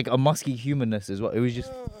a musky humanness as well. It was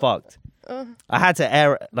just fucked. I had to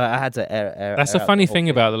air. That's air the out funny whole thing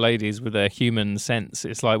about the ladies with their human sense.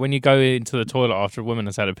 It's like when you go into the toilet after a woman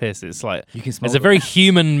has had a piss, it's like You can smell there's a very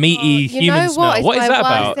human, meaty human smell. What is that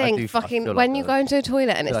about? I Thing? do- I Fucking feel like when you a- go into a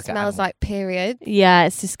toilet and feel it like an smells animal. like period. Yeah,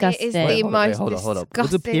 it's disgusting. It is the Wait, most hold up. What does a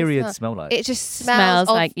disgusting period smell. smell like? It just Smells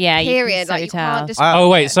of like- yeah, you can period. so Like you tell. can't just. Oh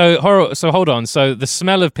wait, so hold on. So the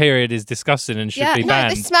smell of period is disgusting and should yeah, be no,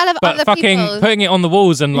 banned. the smell of But other fucking people's. putting it on the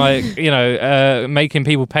walls and like making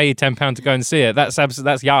people pay £10 to go and see it. That's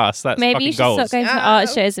yas. That's Maybe fucking you should goals. stop going to art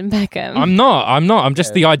shows in Beckham. I'm not. I'm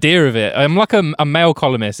just the idea of it. I'm like a male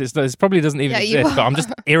columnist. It probably doesn't even Yeah, you exist, but I'm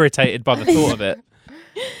just irritated by the thought of it.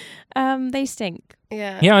 They stink.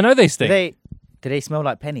 Yeah. Yeah, I know they stink. Do they smell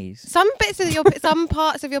like pennies? Some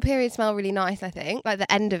parts of your period smell really nice. I think, like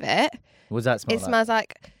the end of it. What does that smell It like? smells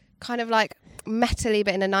like kind of like metally,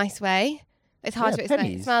 but in a nice way. It's hard Yeah, to explain.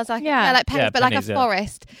 pennies. It smells like Yeah. like pennies, Yeah, but like pennies, a yeah.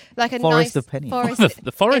 forest, like a Forest nice of pennies. forest.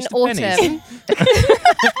 The forest in of pennies.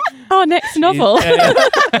 autumn. Our next novel.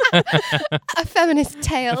 A feminist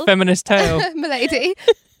tale. A feminist tale. Milady.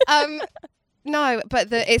 No, but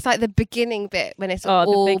it's like the beginning bit when it's the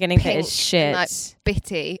all beginning bit pink is shit. and, like,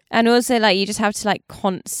 bitty. And also, like, you just have to like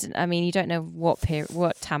constant. I mean, you don't know what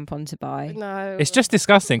tampon to buy. No, It's just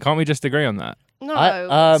disgusting. Can't we just agree on that?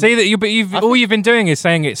 no. See that all you've been doing is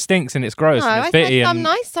saying it stinks and it's gross No, and I it's said bitty some and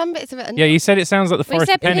nice, some bits of it. Are yeah, you said it sounds like the We forest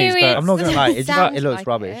said of pennies, periods. but I'm not gonna lie, it Sounds looks like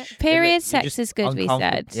rubbish. Period You're sex just is good, we uncomfortable.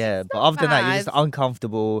 said. Yeah, but other than that, you're just bad.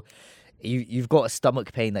 uncomfortable. You've got a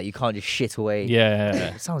stomach pain that you can't just shit away.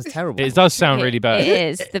 yeah, It sounds terrible. it does sound really bad. It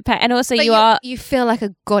is and also But you feel like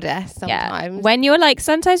a goddess sometimes. Yeah. When you're like,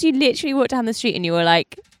 sometimes you literally walk down the street and you were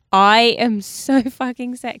like, I am so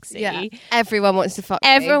fucking sexy. Yeah. Everyone wants to fuck.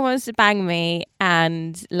 Everyone wants to bang me,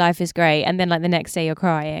 and life is great. And then like the next day you're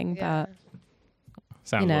crying, Yeah. but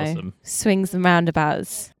Sounds awesome. swings and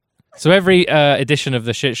roundabouts. So every edition of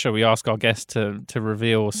the shit show, we ask our guests to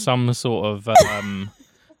reveal some sort of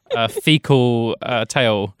fecal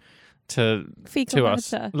tale to Fecal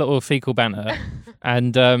us, matter. little fecal banter.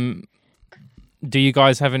 And do you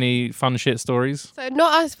guys have any fun shit stories? So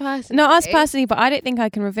not us personally. Not us personally, but I don't think I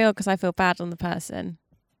can reveal because I feel bad on the person.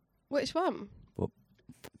 Which one?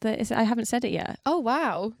 I haven't said it yet. Oh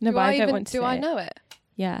wow. No, do but I I don't even, want to Do say I it. know it?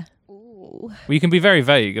 Yeah. Ooh. Well, you can be very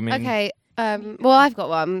vague. I mean, Okay. Well, I've got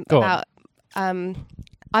one Go about.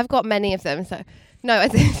 I've got many of them. So no, I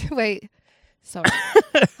did. Wait. Sorry.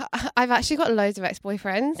 I've actually got loads of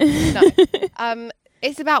ex-boyfriends. No.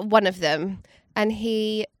 It's about one of them, and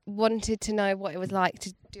he wanted to know what it was like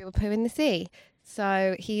to do a poo in the sea.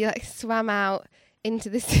 So he like swam out into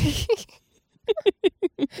the sea,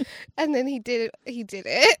 and then he did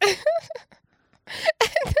it.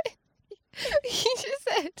 And then he just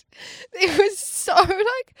said it was so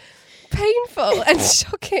like painful and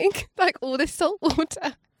shocking, like all this salt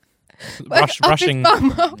water.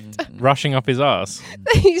 rushing up his ass.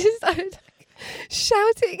 He just started like,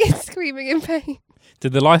 shouting and screaming in pain.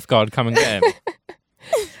 Did the lifeguard come and get him?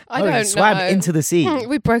 I he don't swam know. into the sea.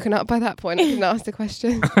 We'd broken up by that point. I couldn't ask the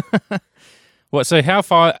question. What? So how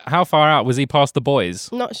far out was he past the boys?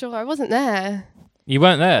 Not sure. I wasn't there. You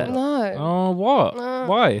weren't there. No. Oh, what? No.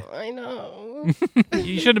 Why? I know.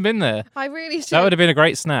 You should have been there. I really should. That would have been a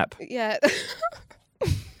great snap. Yeah.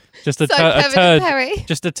 Just a So turd. Kevin and Perry,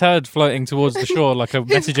 Just a turd floating towards the shore like a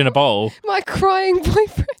message in a bowl. my crying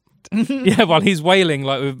boyfriend. Yeah, while he's wailing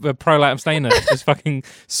like with a prolapse abstainer, this fucking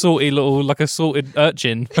salty little, like a salted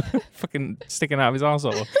urchin, fucking sticking out of his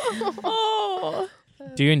arsehole. Oh.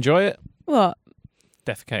 Do you enjoy it? What?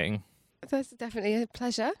 Defecating. That's definitely a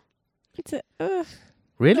pleasure. It's a,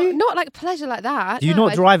 Really? Not like pleasure like that. Do you No,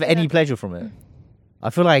 not I- derive you any know. pleasure from it? I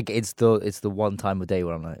feel like it's the one time of day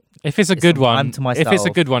where I'm like, If it's a It's good some time one, to if it's a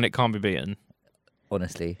myself. good one, it can't be beaten.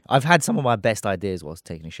 honestly, I've had some of my best ideas whilst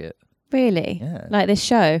taking a shit. really? Yeah. Like this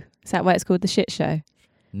show? Is that why it's called The Shit Show?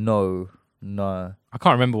 No. I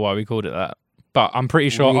can't remember why we called it that, but I'm pretty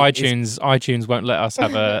sure iTunes won't let us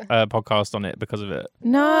have a podcast on it because of it.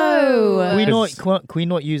 No. Can we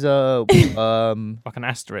not use a Like an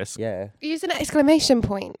asterisk yeah. Use an exclamation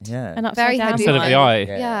point. Yeah. An Very upside down heavy instead of one. the I.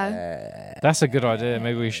 Yeah. That's a good idea.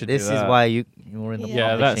 Maybe we should. This do is that. why you're in the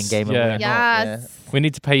Yeah, publishing game and yeah. we're not. Yes. We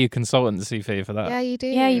need to pay you consultancy fee for that. Yeah, you do.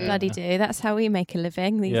 Yeah, you bloody do. That's how we make a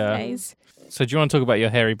living these Yeah. days. So do you want to talk about your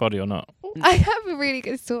hairy body or not? I have a really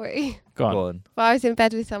good story. Go on. Go on. But I was in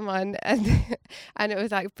bed with someone and it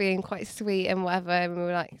was like being quite sweet and whatever, and we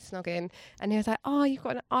were like snogging, and he was like, "Oh, you've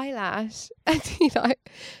got an eyelash," and he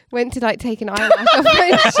like went to like take an eyelash off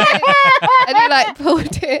my chin, and he like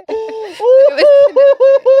pulled it.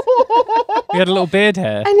 You had a little beard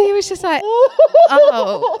hair. And he was just like,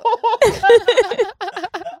 "Oh."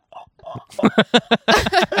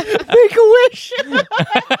 Make a wish.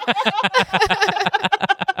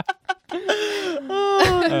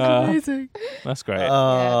 Oh, amazing. That's great.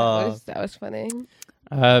 Yeah, that was funny.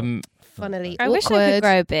 I Funnily I awkward. wish I could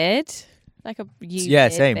grow a beard. Like a Yeah,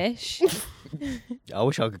 same. fish. I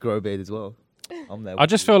wish I could grow a beard as well. I'm there. I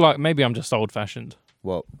just feel like maybe I'm just old-fashioned.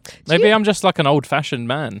 What? Maybe I'm just like an old-fashioned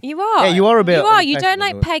man. You are. Yeah, you are a bit. You are. You old-fashioned don't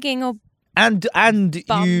like in a way. pegging or And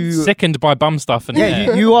Bums. you. Sickened by bum stuff and Yeah,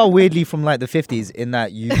 hair. you are weirdly from like the 50s in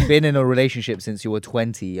that you've been in a relationship since you were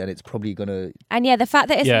 20 and it's probably gonna. and yeah, the fact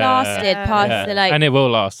that it's Yeah. lasted past Yeah. the like. And it will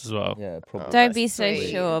last as well. Yeah, probably. Don't that's be so sweet.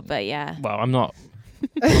 sure, but yeah. Well, I'm not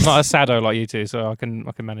a sado like you two, so I can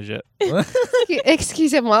manage it.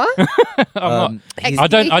 Excusez-moi. I'm not. He's- I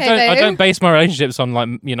don't Hello. base my relationships on like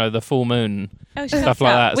the full moon. Oh, Stuff shut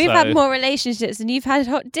like up. that, We've so- had more relationships than you've had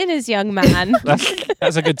hot dinners, young man.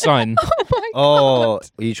 That's a good sign. Oh,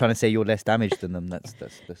 are you trying to say you're less damaged than them? That's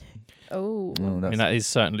Oh. no, I mean that's that is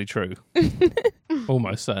certainly true.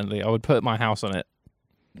 Almost certainly, I would put my house on it.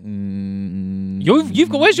 You've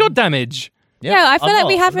got. Where's your damage? Yeah, I feel I'm like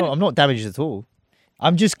we not- haven't- I'm not damaged at all.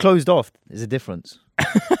 I'm just closed off. There's a difference.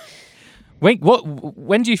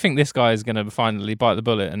 When do you think this guy is going to finally bite the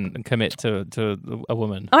bullet and commit to a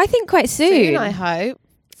woman? I think quite soon. Soon, I hope.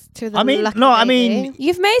 To the lucky lady.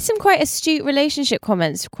 You've made some quite astute relationship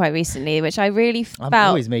comments quite recently, which I really I'm felt.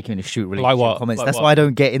 always making a shoot Like relationship what? comments. Like That's what? why I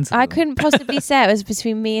don't get into I them. couldn't possibly say it was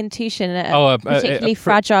between me and Tushin at a Oh, particularly a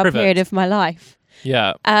fragile privet. period of my life.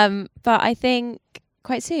 Yeah. But I think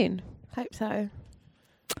quite soon. Hope so.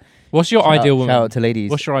 What's your ideal woman? Shout out to ladies.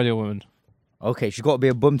 What's your ideal woman? Okay, she's got to be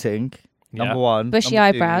a bumting. Yeah. Number one. Bushy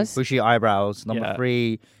Number two, eyebrows. bushy eyebrows. Number Yeah.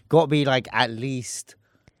 three, got to be like at least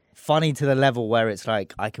funny to the level where it's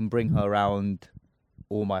like I can bring her around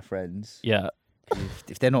all my friends. Yeah.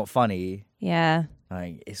 If they're not funny, Yeah.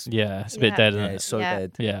 like it's Yeah. It's a bit Yeah. dead, yeah, isn't it's it? so Yeah.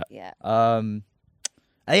 dead. Yeah. Yeah.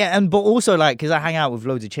 Yeah, and but also like because I hang out with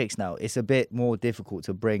loads of chicks now, it's a bit more difficult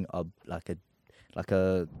to bring up like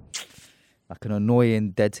an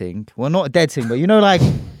annoying dead thing. Well, not a dead thing, but you know, like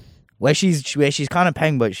where she's kind of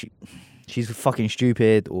paying, but she's fucking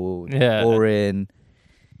stupid or Yeah. boring.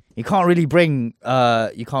 You can't really bring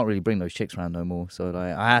those chicks around no more. So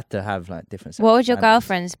like I had to have like different. What would your standards.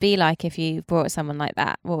 girlfriends be like if you brought someone like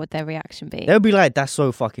that? What would their reaction be? They'll be like, "That's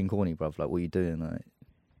so fucking corny, bruv. Like, what are you doing? Like,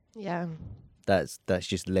 Yeah. that's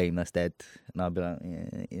just lame. That's dead." And I'll be like,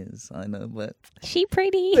 "Yeah, it is. I know, but." She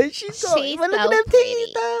pretty. But she's got, She's but look so at them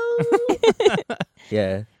titties though.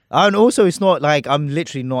 Yeah. And also, it's not like I'm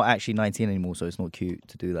literally not actually 19 anymore, so it's not cute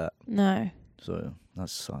to do that. No. So that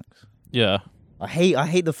sucks. Yeah. I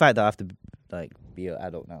hate the fact that I have to like be an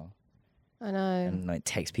adult now I know. and like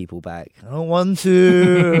text people back. I don't want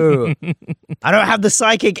to. I don't have the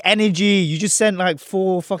psychic energy. You just sent like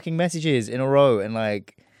 4 fucking messages in a row, and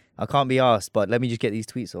like I can't be asked. But let me just get these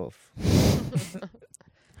tweets off.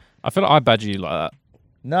 I feel like I badger you like that.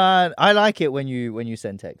 Nah, I like it when you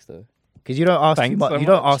send text though, because you don't ask too Thanks much. so You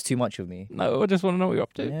don't much. ask too much of me. No, I just want to know what you're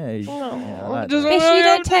up to. Yeah, I like Just that. Bish, wanna you know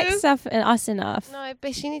don't what text it is. stuff us enough. No,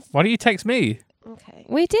 but she needs. Why don't you text me? Okay.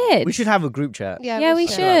 We did. We should have a group chat. Yeah, we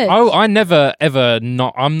should. Oh, I never ever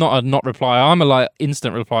not. I'm not a not reply. I'm a like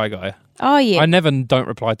instant reply guy. Are you? I never don't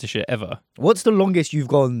reply to shit ever. What's the longest you've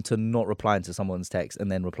gone to not replying to someone's text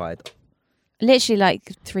and then replied? Literally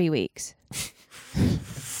like 3 weeks.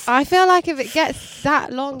 I feel like if it gets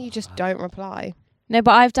that long, you just don't reply. No,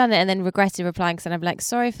 but I've done it and then regretted replying because I'm like,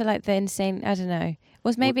 sorry for like the insane. I don't know.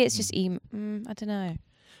 Or maybe it's just I don't know.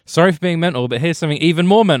 Sorry for being mental, but here's something even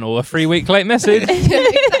more mental: a 3-week late message.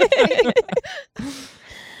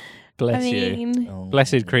 Bless I you. mean, Oh.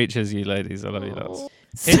 Blessed creatures, you ladies. I love you lots.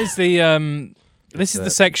 Here's the this is the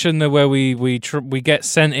section where we get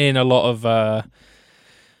sent in a lot of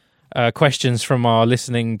questions from our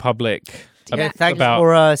listening public. Yeah, thanks about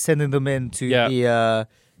for sending them in to the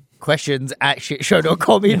questions at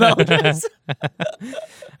shitshow.com email address.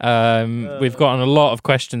 We've gotten a lot of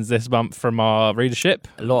questions this month from our readership.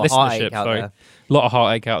 A lot of heartache listenership, out sorry. there. A lot of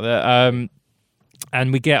heartache out there.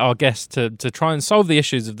 And we get our guests to try and solve the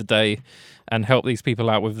issues of the day and help these people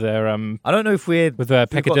out with their I don't know if we're with their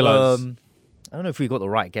peccadillos. I don't know if we got the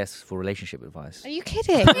right guests for relationship advice. Are you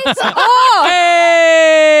kidding?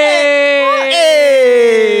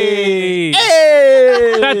 Hey!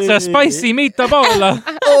 That's a spicy meatball.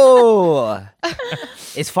 Oh,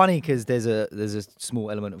 it's funny because there's a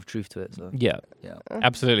small element of truth to it. So Yeah, yeah.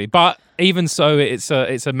 absolutely. But even so, it's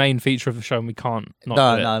a main feature of the show, and we can't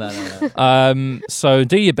not do it. No. So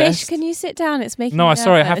do your Bish, best. can you sit down? It's making No, me I'm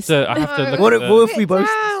sorry. I have nervous. to. I have to look. What at if we Sit both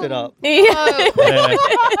down. stood up? Oh,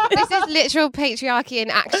 the- this is literal patriarchy in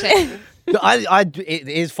action. It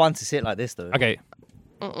is fun to sit like this though. Okay.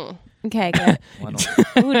 Okay, go. Why not?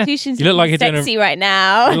 Ooh, Tushin's You look like you're doing a- sexy right You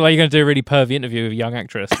now. look like you're going to do a really pervy interview with a young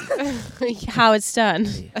actress. Howard Stern.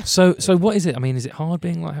 So what is it? I mean, is it hard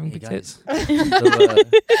being like having Hey, big guys. tits? So,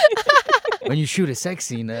 when you shoot a sex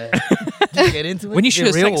scene, do you get into it? When you Is shoot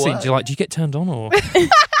it a real sex or scene, what? do you get turned on or?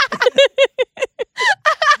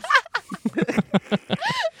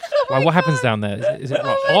 Like, what happens down there? Is it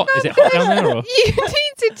like hot? Is it hot down there or? You need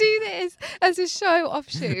to do this as a show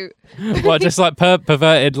offshoot. Well, just like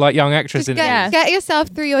perverted like young actress Just in get yourself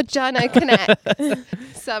through your Jono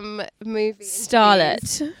Connect. Some movie.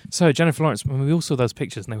 Starlet. So Jennifer Lawrence, when we all saw those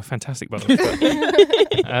pictures and they were fantastic, by the way.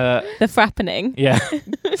 The frappening. Yeah.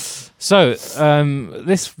 So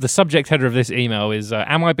the subject header of this email is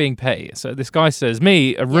am I being paid? So this guy says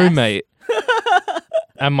me, a roommate,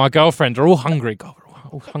 and my girlfriend are all hungry. God,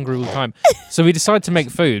 we're all hungry all the time. So we decide to make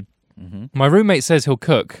food. Mm-hmm. My roommate says he'll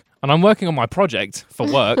cook, and I'm working on my project for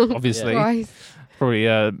work, obviously. Christ. probably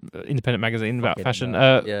independent magazine about fashion,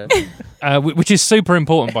 which is super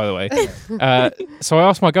important, by the way. So I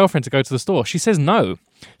asked my girlfriend to go to the store. She says no.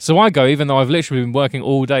 So I go, even though I've literally been working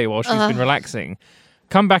all day while she's been relaxing.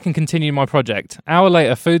 Come back and continue my project. Hour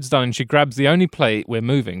later, food's done, and she grabs the only plate. We're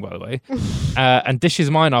moving, by the way, and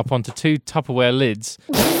dishes mine up onto 2 Tupperware lids.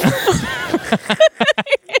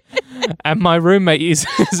 And my roommate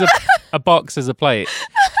uses a box as a plate.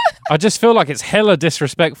 I just feel like it's hella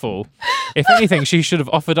disrespectful. If anything, she should have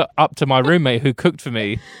offered up to my roommate who cooked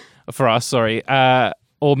for us,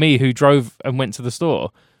 or me who drove and went to the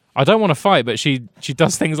store. I don't want to fight, but she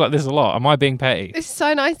does things like this a lot. Am I being petty? It's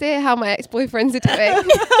so nice to hear how my ex-boyfriends are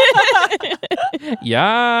doing.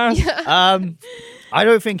 Yeah. I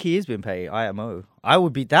don't think he is being petty. IMO.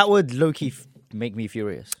 That would low-key make me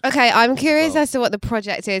furious. Okay, I'm curious as to what the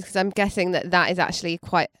project is, because I'm guessing that is actually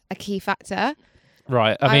quite a key factor.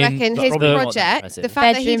 Right. I reckon his project, the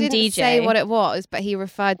fact that he Bedroom didn't DJ. say what it was, but he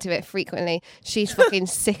referred to it frequently. She's fucking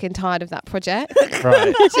sick and tired of that project.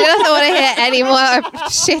 Right. She doesn't want to hear any more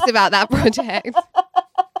shit about that project.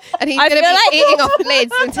 And he's going to be eating off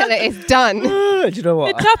lids until it is done. Do you know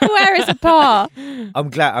what? The Tupperware is a par. I'm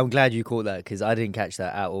glad you caught that, because I didn't catch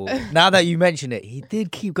that at all. Now that you mention it, he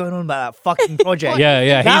did keep going on about that fucking project.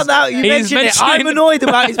 Yeah. Now that you mention it, I'm annoyed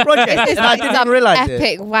about his project. It's I like didn't some realise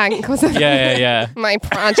epic it. wank or something. Yeah. My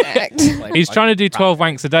project. He's trying to do 12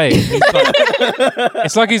 wanks a day.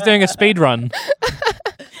 It's like he's doing a speed run.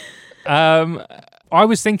 I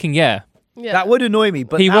was thinking, Yeah. That would annoy me,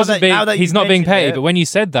 but he now wasn't being. now that He's you not being mentioned petty, it- but when you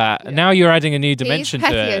said that, now you're adding a new dimension He's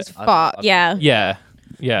to petty it. as fuck. Yeah.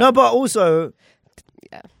 Yeah. No, but also,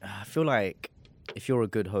 Yeah. I feel like if you're a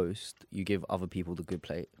good host, you give other people the good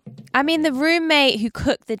plate. I mean, the roommate who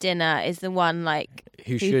cooked the dinner is the one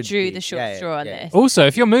who should drew be. the short straw on this. Also,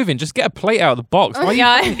 if you're moving, just get a plate out of the box. Why are you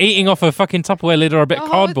Yeah. fucking eating off a fucking Tupperware lid or a bit The of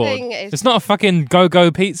whole cardboard? thing is- It's not a fucking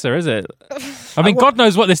go-go pizza, is it? I mean, God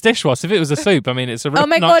knows what this dish was. If it was a soup, I mean, it's a. Oh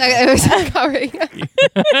my not- God. It was a curry.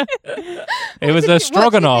 It was a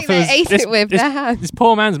stroganoff. What do you think they ate it with their hands? This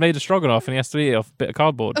poor man's made a stroganoff and he has to eat it off a bit of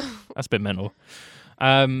cardboard. That's a bit mental.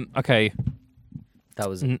 Okay, That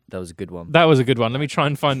was a good one. that was a good one. Let me try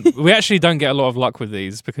and find. We actually don't get a lot of luck with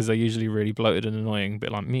these because they're usually really bloated and annoying, a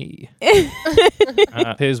bit like me.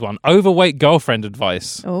 Here's one: overweight girlfriend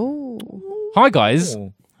advice. Oh. Hi guys.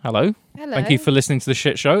 Oh. Hello. Hello. Thank you for listening to the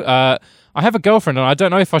shit show. I have a girlfriend and I don't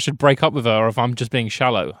know if I should break up with her or if I'm just being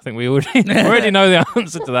shallow. I think we already know the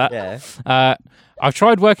answer to that. Yeah. I've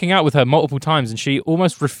tried working out with her multiple times and she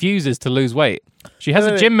almost refuses to lose weight. She has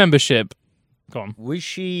a gym membership. Go on. Was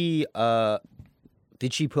she?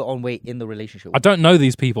 Did she put on weight in the relationship? I don't know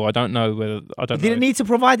these people. I don't know whether. I don't You didn't know. need to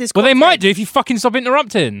provide this. Well, they might context. do if you fucking stop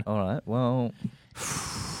interrupting. All right. Well.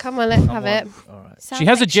 Come on, let's have it. All right. She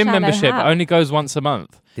has a gym membership, but only goes once a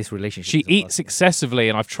month. This relationship. She is a eats bust. excessively,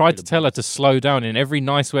 and I've tried to tell her to slow down in every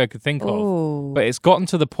nice way I could think of. Oh. But it's gotten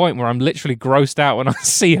to the point where I'm literally grossed out when I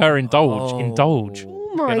see her indulge.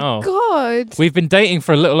 Oh my Fucking hell. God. We've been dating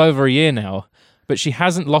for a little over a year now, but she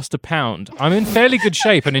hasn't lost a pound. I'm in fairly good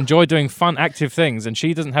shape and enjoy doing fun, active things, and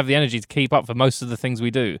she doesn't have the energy to keep up for most of the things we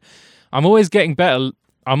do. I'm always getting better.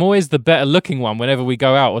 I'm always the better looking one whenever we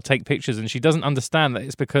go out or take pictures, and she doesn't understand that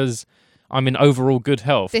it's because I'm in overall good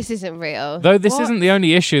health. This isn't real. Though this What? isn't the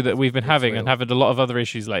only issue that we've been having and real. having a lot of other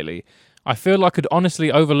issues lately. I feel I could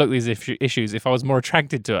honestly overlook these issues if I was more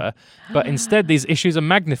attracted to her, but instead these issues are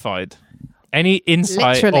magnified. Any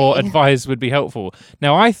insight or Literally. advice would be helpful.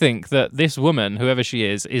 Now, I think that this woman, whoever she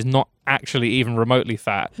is not actually even remotely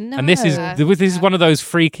fat. And this is No. one of those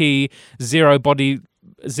freaky 0%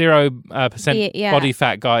 Yeah. body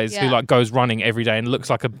fat guys who Yeah. like goes running every day and looks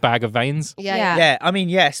like a bag of veins. Yeah. Yeah. I mean,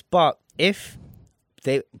 yes, but if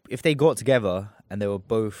they got together and they were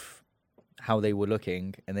both how they were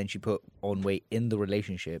looking, and then she put on weight in the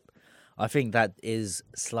relationship, I think that is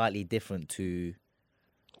slightly different to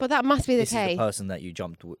But that must be the this is the case. person that you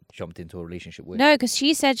jumped into a relationship with. No, because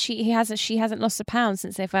she said she hasn't lost a pound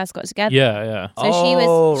since they first got together. Yeah. So she was-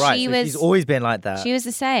 Oh, right. she so was- she's always been like that. She was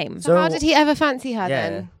the same. So how did he ever fancy her yeah.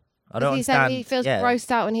 then? I don't He said understand. he feels yeah. grossed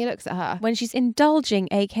out when he looks at her. When she's indulging,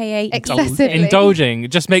 aka Excessively. Indulging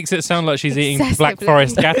just makes it sound like she's eating Black Excessively.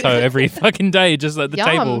 Forest Gatto every fucking day, just at the Yum,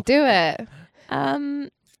 table. do it.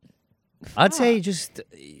 I'd say just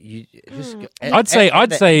you just. I'd say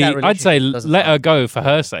let her go for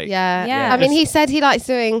her sake. Yeah. Yeah. I mean, he said he likes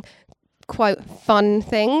doing, quote, fun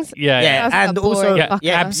things. Yeah. Yeah, That's and a boring also Yeah,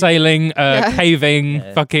 fucker. abseiling, caving,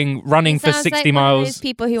 Yeah. fucking running for Sounds 60 like one of those miles.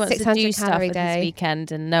 people who wants to 600 do stuff calorie with day. this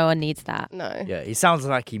weekend, and no one needs that. No. Yeah, he sounds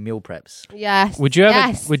like he meal preps. Yes. Would you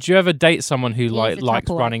ever Yes. date someone who He is a likes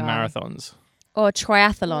Tupperware running guy. marathons? Or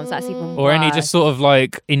triathlons, that's even Or worse. any just sort of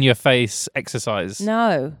like in your face exercise?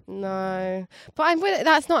 No. No, but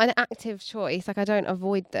that's not an active choice. Like I don't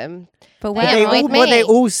avoid them. But They when avoid me. But they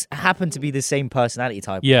all happen to be the same personality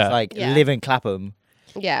type. Yeah. It's like Yeah. live in Clapham.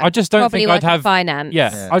 Yeah, I just don't probably think work I'd have. in finance.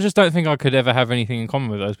 Yeah, I just don't think I could ever have anything in common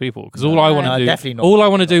with those people because all I want No, to do, definitely not. all I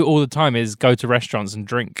want to do all the time is go to restaurants and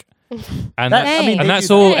drink, and That's- I mean, and they that's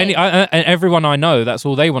do all. that. And everyone I know, that's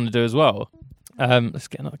all they want to do as well. Let's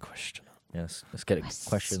get another question. Yes, let's get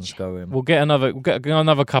questions going. We'll get another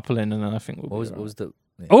couple in, and then I think we'll. What was the?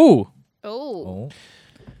 Oh, oh,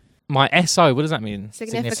 my SO. What does that mean?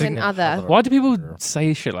 significant other. Why do people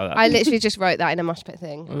say shit like that? I literally just wrote that in a Mushpit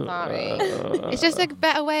thing. Sorry. It's just a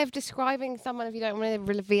better way of describing someone if you don't want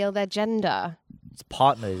to reveal their gender. It's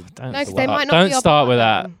partner. Don't No, 'cause start- they might not don't be your start with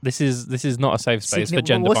that. partner. This is not a safe space for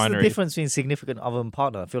gender What's binary. the difference between significant other and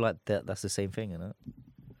partner? I feel like that's the same thing, isn't it?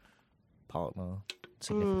 Partner.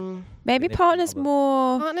 Significant. Maybe Significant partner's other.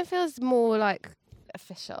 more. Partner feels more like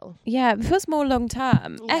official. Yeah, it feels more long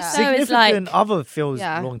term. Yeah. SO is like Significant other feels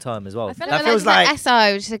Yeah. long term as well. I feel That like feels like like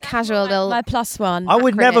SO, just a casual little. my plus one. I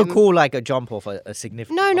would never acronym. call like a jump off a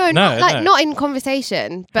significant. No, other. No. not in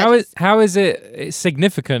conversation. But How is it? It's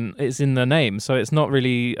significant. It's in the name, so it's not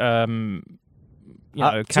really To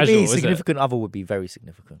casual. me, Is it? significant other would be very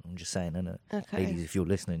significant. I'm just saying, innit? okay. Ladies, if you're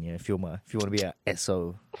listening, yeah, if you want to be a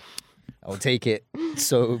SO, I'll take it.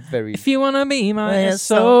 So very. If you wanna be my Yeah,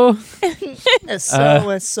 SO.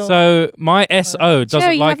 SO. So my SO Joe,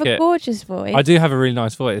 doesn't you like have a it. gorgeous voice. I do have a really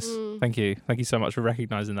nice voice. Mm. Thank you so much for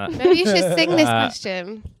recognizing that. Maybe you should sing this Uh,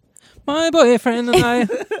 question. My boyfriend and I.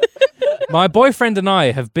 My boyfriend and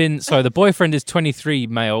I have been. So the boyfriend is 23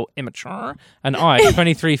 male, immature, and I,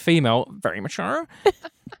 23 female, very mature,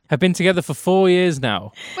 have been together for 4 years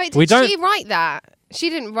now. Wait, we did don't- she write that? She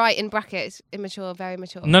didn't write in brackets immature, very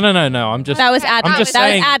mature. No. I'm just. that was ad. I'm just that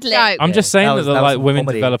saying- was ad lib. Joke. I'm just saying that that, was- the, that was like women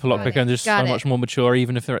comedy. develop a lot Got quicker it. and just Got so it. much more mature,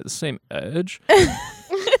 even if they're at the same age.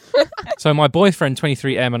 So my boyfriend,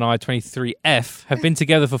 23M, and I, 23F, have been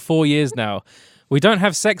together for 4 years now. We don't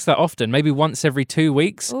have sex that often, maybe once every 2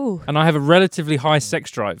 weeks. Ooh. And I have a relatively high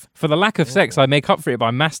sex drive. For the lack of sex, I make up for it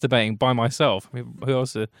by masturbating by myself. I mean, who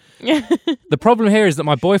else? The problem here is that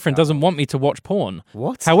my boyfriend doesn't want me to watch porn.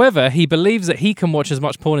 What? However, he believes that he can watch as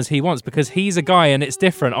much porn as he wants because he's a guy and it's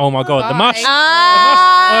different. Oh my God, the mush.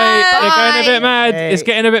 Oi, they're going a bit mad. Hey. It's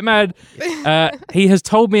getting a bit mad. He has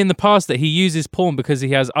told me in the past that he uses porn because he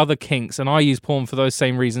has other kinks, and I use porn for those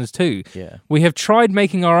same reasons too. Yeah. We have tried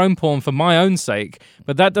making our own porn for my own sake,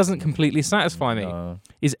 but that doesn't completely satisfy me. No.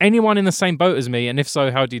 Is anyone in the same boat as me? And if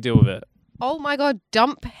so, how do you deal with it? Oh my god,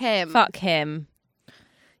 dump him. Fuck him.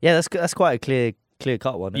 Yeah, that's quite a clear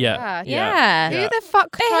cut one. Isn't it? Yeah. Who the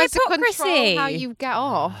fuck Bit tries to hypocrisy. control how you get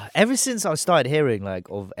off? Ever since I started hearing like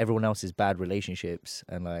of everyone else's bad relationships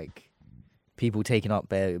and like people taking up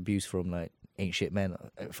their abuse from like ain't shit men,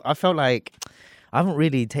 I felt like I haven't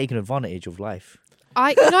really taken advantage of life. You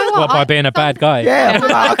know what? What, by being a bad guy? Yeah, I feel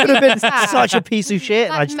like I could have been Yeah. such a piece of shit,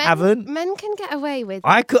 and I just haven't. Men can get away with.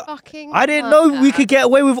 I could. Fucking I didn't know we murder. could get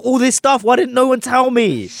away with all this stuff. Why didn't no one tell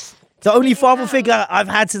me? The only father figure I've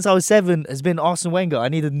had since I was 7 has been Arsene Wenger. I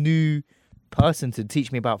need a new person to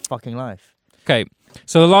teach me about fucking life. Okay,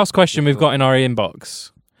 so the last question we've got in our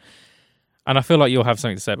inbox, and I feel like you'll have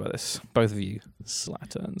something to say about this, both of you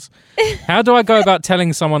slatterns. How do I go about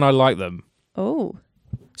telling someone I like them? Oh.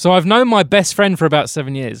 So I've known my best friend for about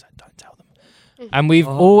 7 years. Don't tell them. And we've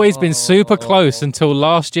always been super close until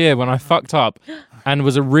last year when I fucked up and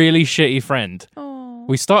was a really shitty friend. Oh.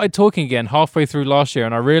 We started talking again halfway through last year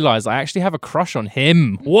and I realised I actually have a crush on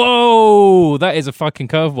him. Whoa! That is a fucking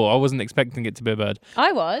curveball. I wasn't expecting it to be a bird.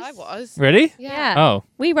 I was. I was. Really? Yeah. Oh.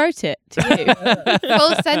 We wrote it to you.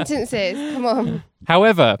 Full sentences. Come on.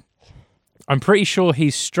 However, I'm pretty sure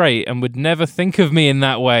he's straight and would never think of me in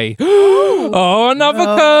that way. Oh, another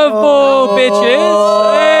curveball,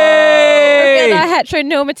 bitches! Hey! Look at our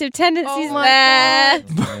heteronormative tendencies Oh my there.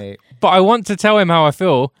 Right. But I want to tell him how I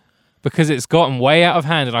feel because it's gotten way out of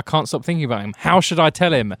hand and I can't stop thinking about him. How should I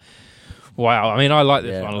tell him? Wow, I mean, I like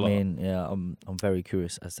this Yeah, one a I lot. mean, yeah, I'm very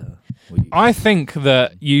curious as to what you. I think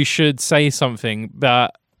that you should say something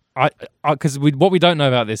that because what we don't know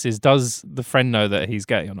about this is, does the friend know that he's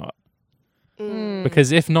gay or not? Mm.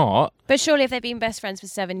 Because if not, But surely if they've been best friends for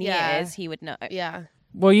 7 Yeah. years, he would know. Yeah.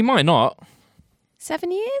 well, you might not.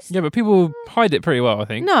 7 years? Yeah, but people hide it pretty well, I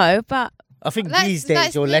think. No, but I think Let's- these days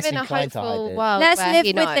let's you're less live in a inclined to hide hopeful it. world let's where live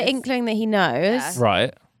he with knows. the inkling that he knows. Yeah.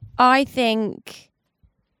 Right. I think.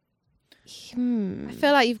 I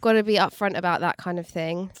feel like you've got to be upfront about that kind of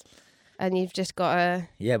thing. and you've just got to.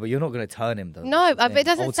 Yeah, but you're not going to turn him, though. No, That's the but it thing.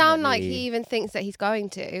 doesn't sound like he Ultimately- even thinks that he's going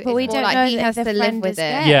to. But It's we more don't like know he that has the to live friend with is it.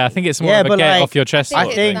 gay. Yeah, I think it's more Yeah, of a but get like, off your chest. I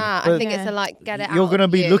sort think of it's thing. that. But I think it's Yeah. a like get it out. You're going to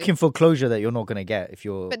of be you. looking for closure that you're not going to get if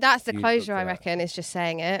you're. But that's the you closure, look I for that. reckon, is just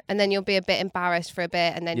saying it, and then you'll be a bit embarrassed for a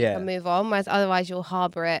bit, and then you Yeah. can move on. Whereas otherwise, you'll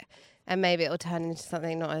harbour it, and maybe it'll turn into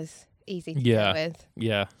something not as easy to Yeah. deal with.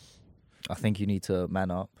 Yeah. I think you need to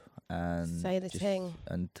man up and Say the just- thing.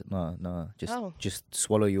 And no, Oh. just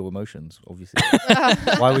swallow your emotions. Obviously,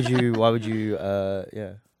 why would you?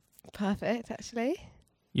 Yeah. Perfect, actually.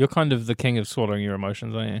 You're kind of the king of swallowing your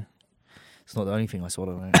emotions, aren't you? It's not the only thing I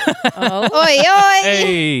swallow. Right? Oh. Oi, oi!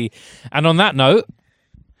 Hey. And on that note,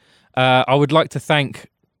 I would like to thank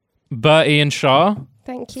Bertie and Shah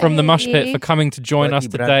Thank you. from the Mushpit you. for coming to join us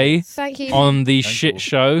Bertie today Thank you. on the Thank shit you.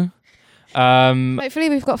 show. Hopefully,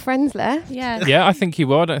 we've got friends left. Yeah. Yeah, I think you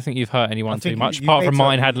will. I don't think you've hurt I anyone too think much, you apart made from some-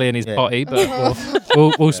 mine, Hadley, and his Yeah. potty. But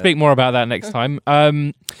we'll Yeah. speak more about that next time.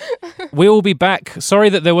 We will be back. Sorry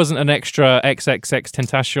that there wasn't an extra XXX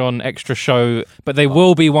Tentacion extra show, but there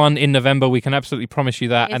will be one in November. We can absolutely promise you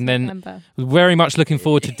that. It is And then November. very much looking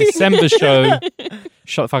forward to December's show.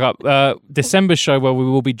 Shut the fuck up. December's show where we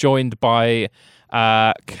will be joined by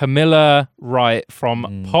Camilla Wright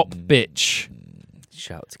from Pop Bitch.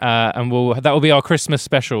 Shout. And that will be our Christmas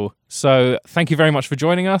special. So thank you very much for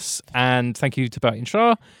joining us, and thank you to Bertie and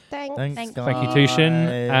Shah. Thanks. Thank Thank you, Tushin,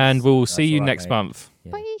 and we'll see you next month.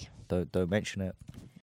 Yeah. Bye. Don't mention it.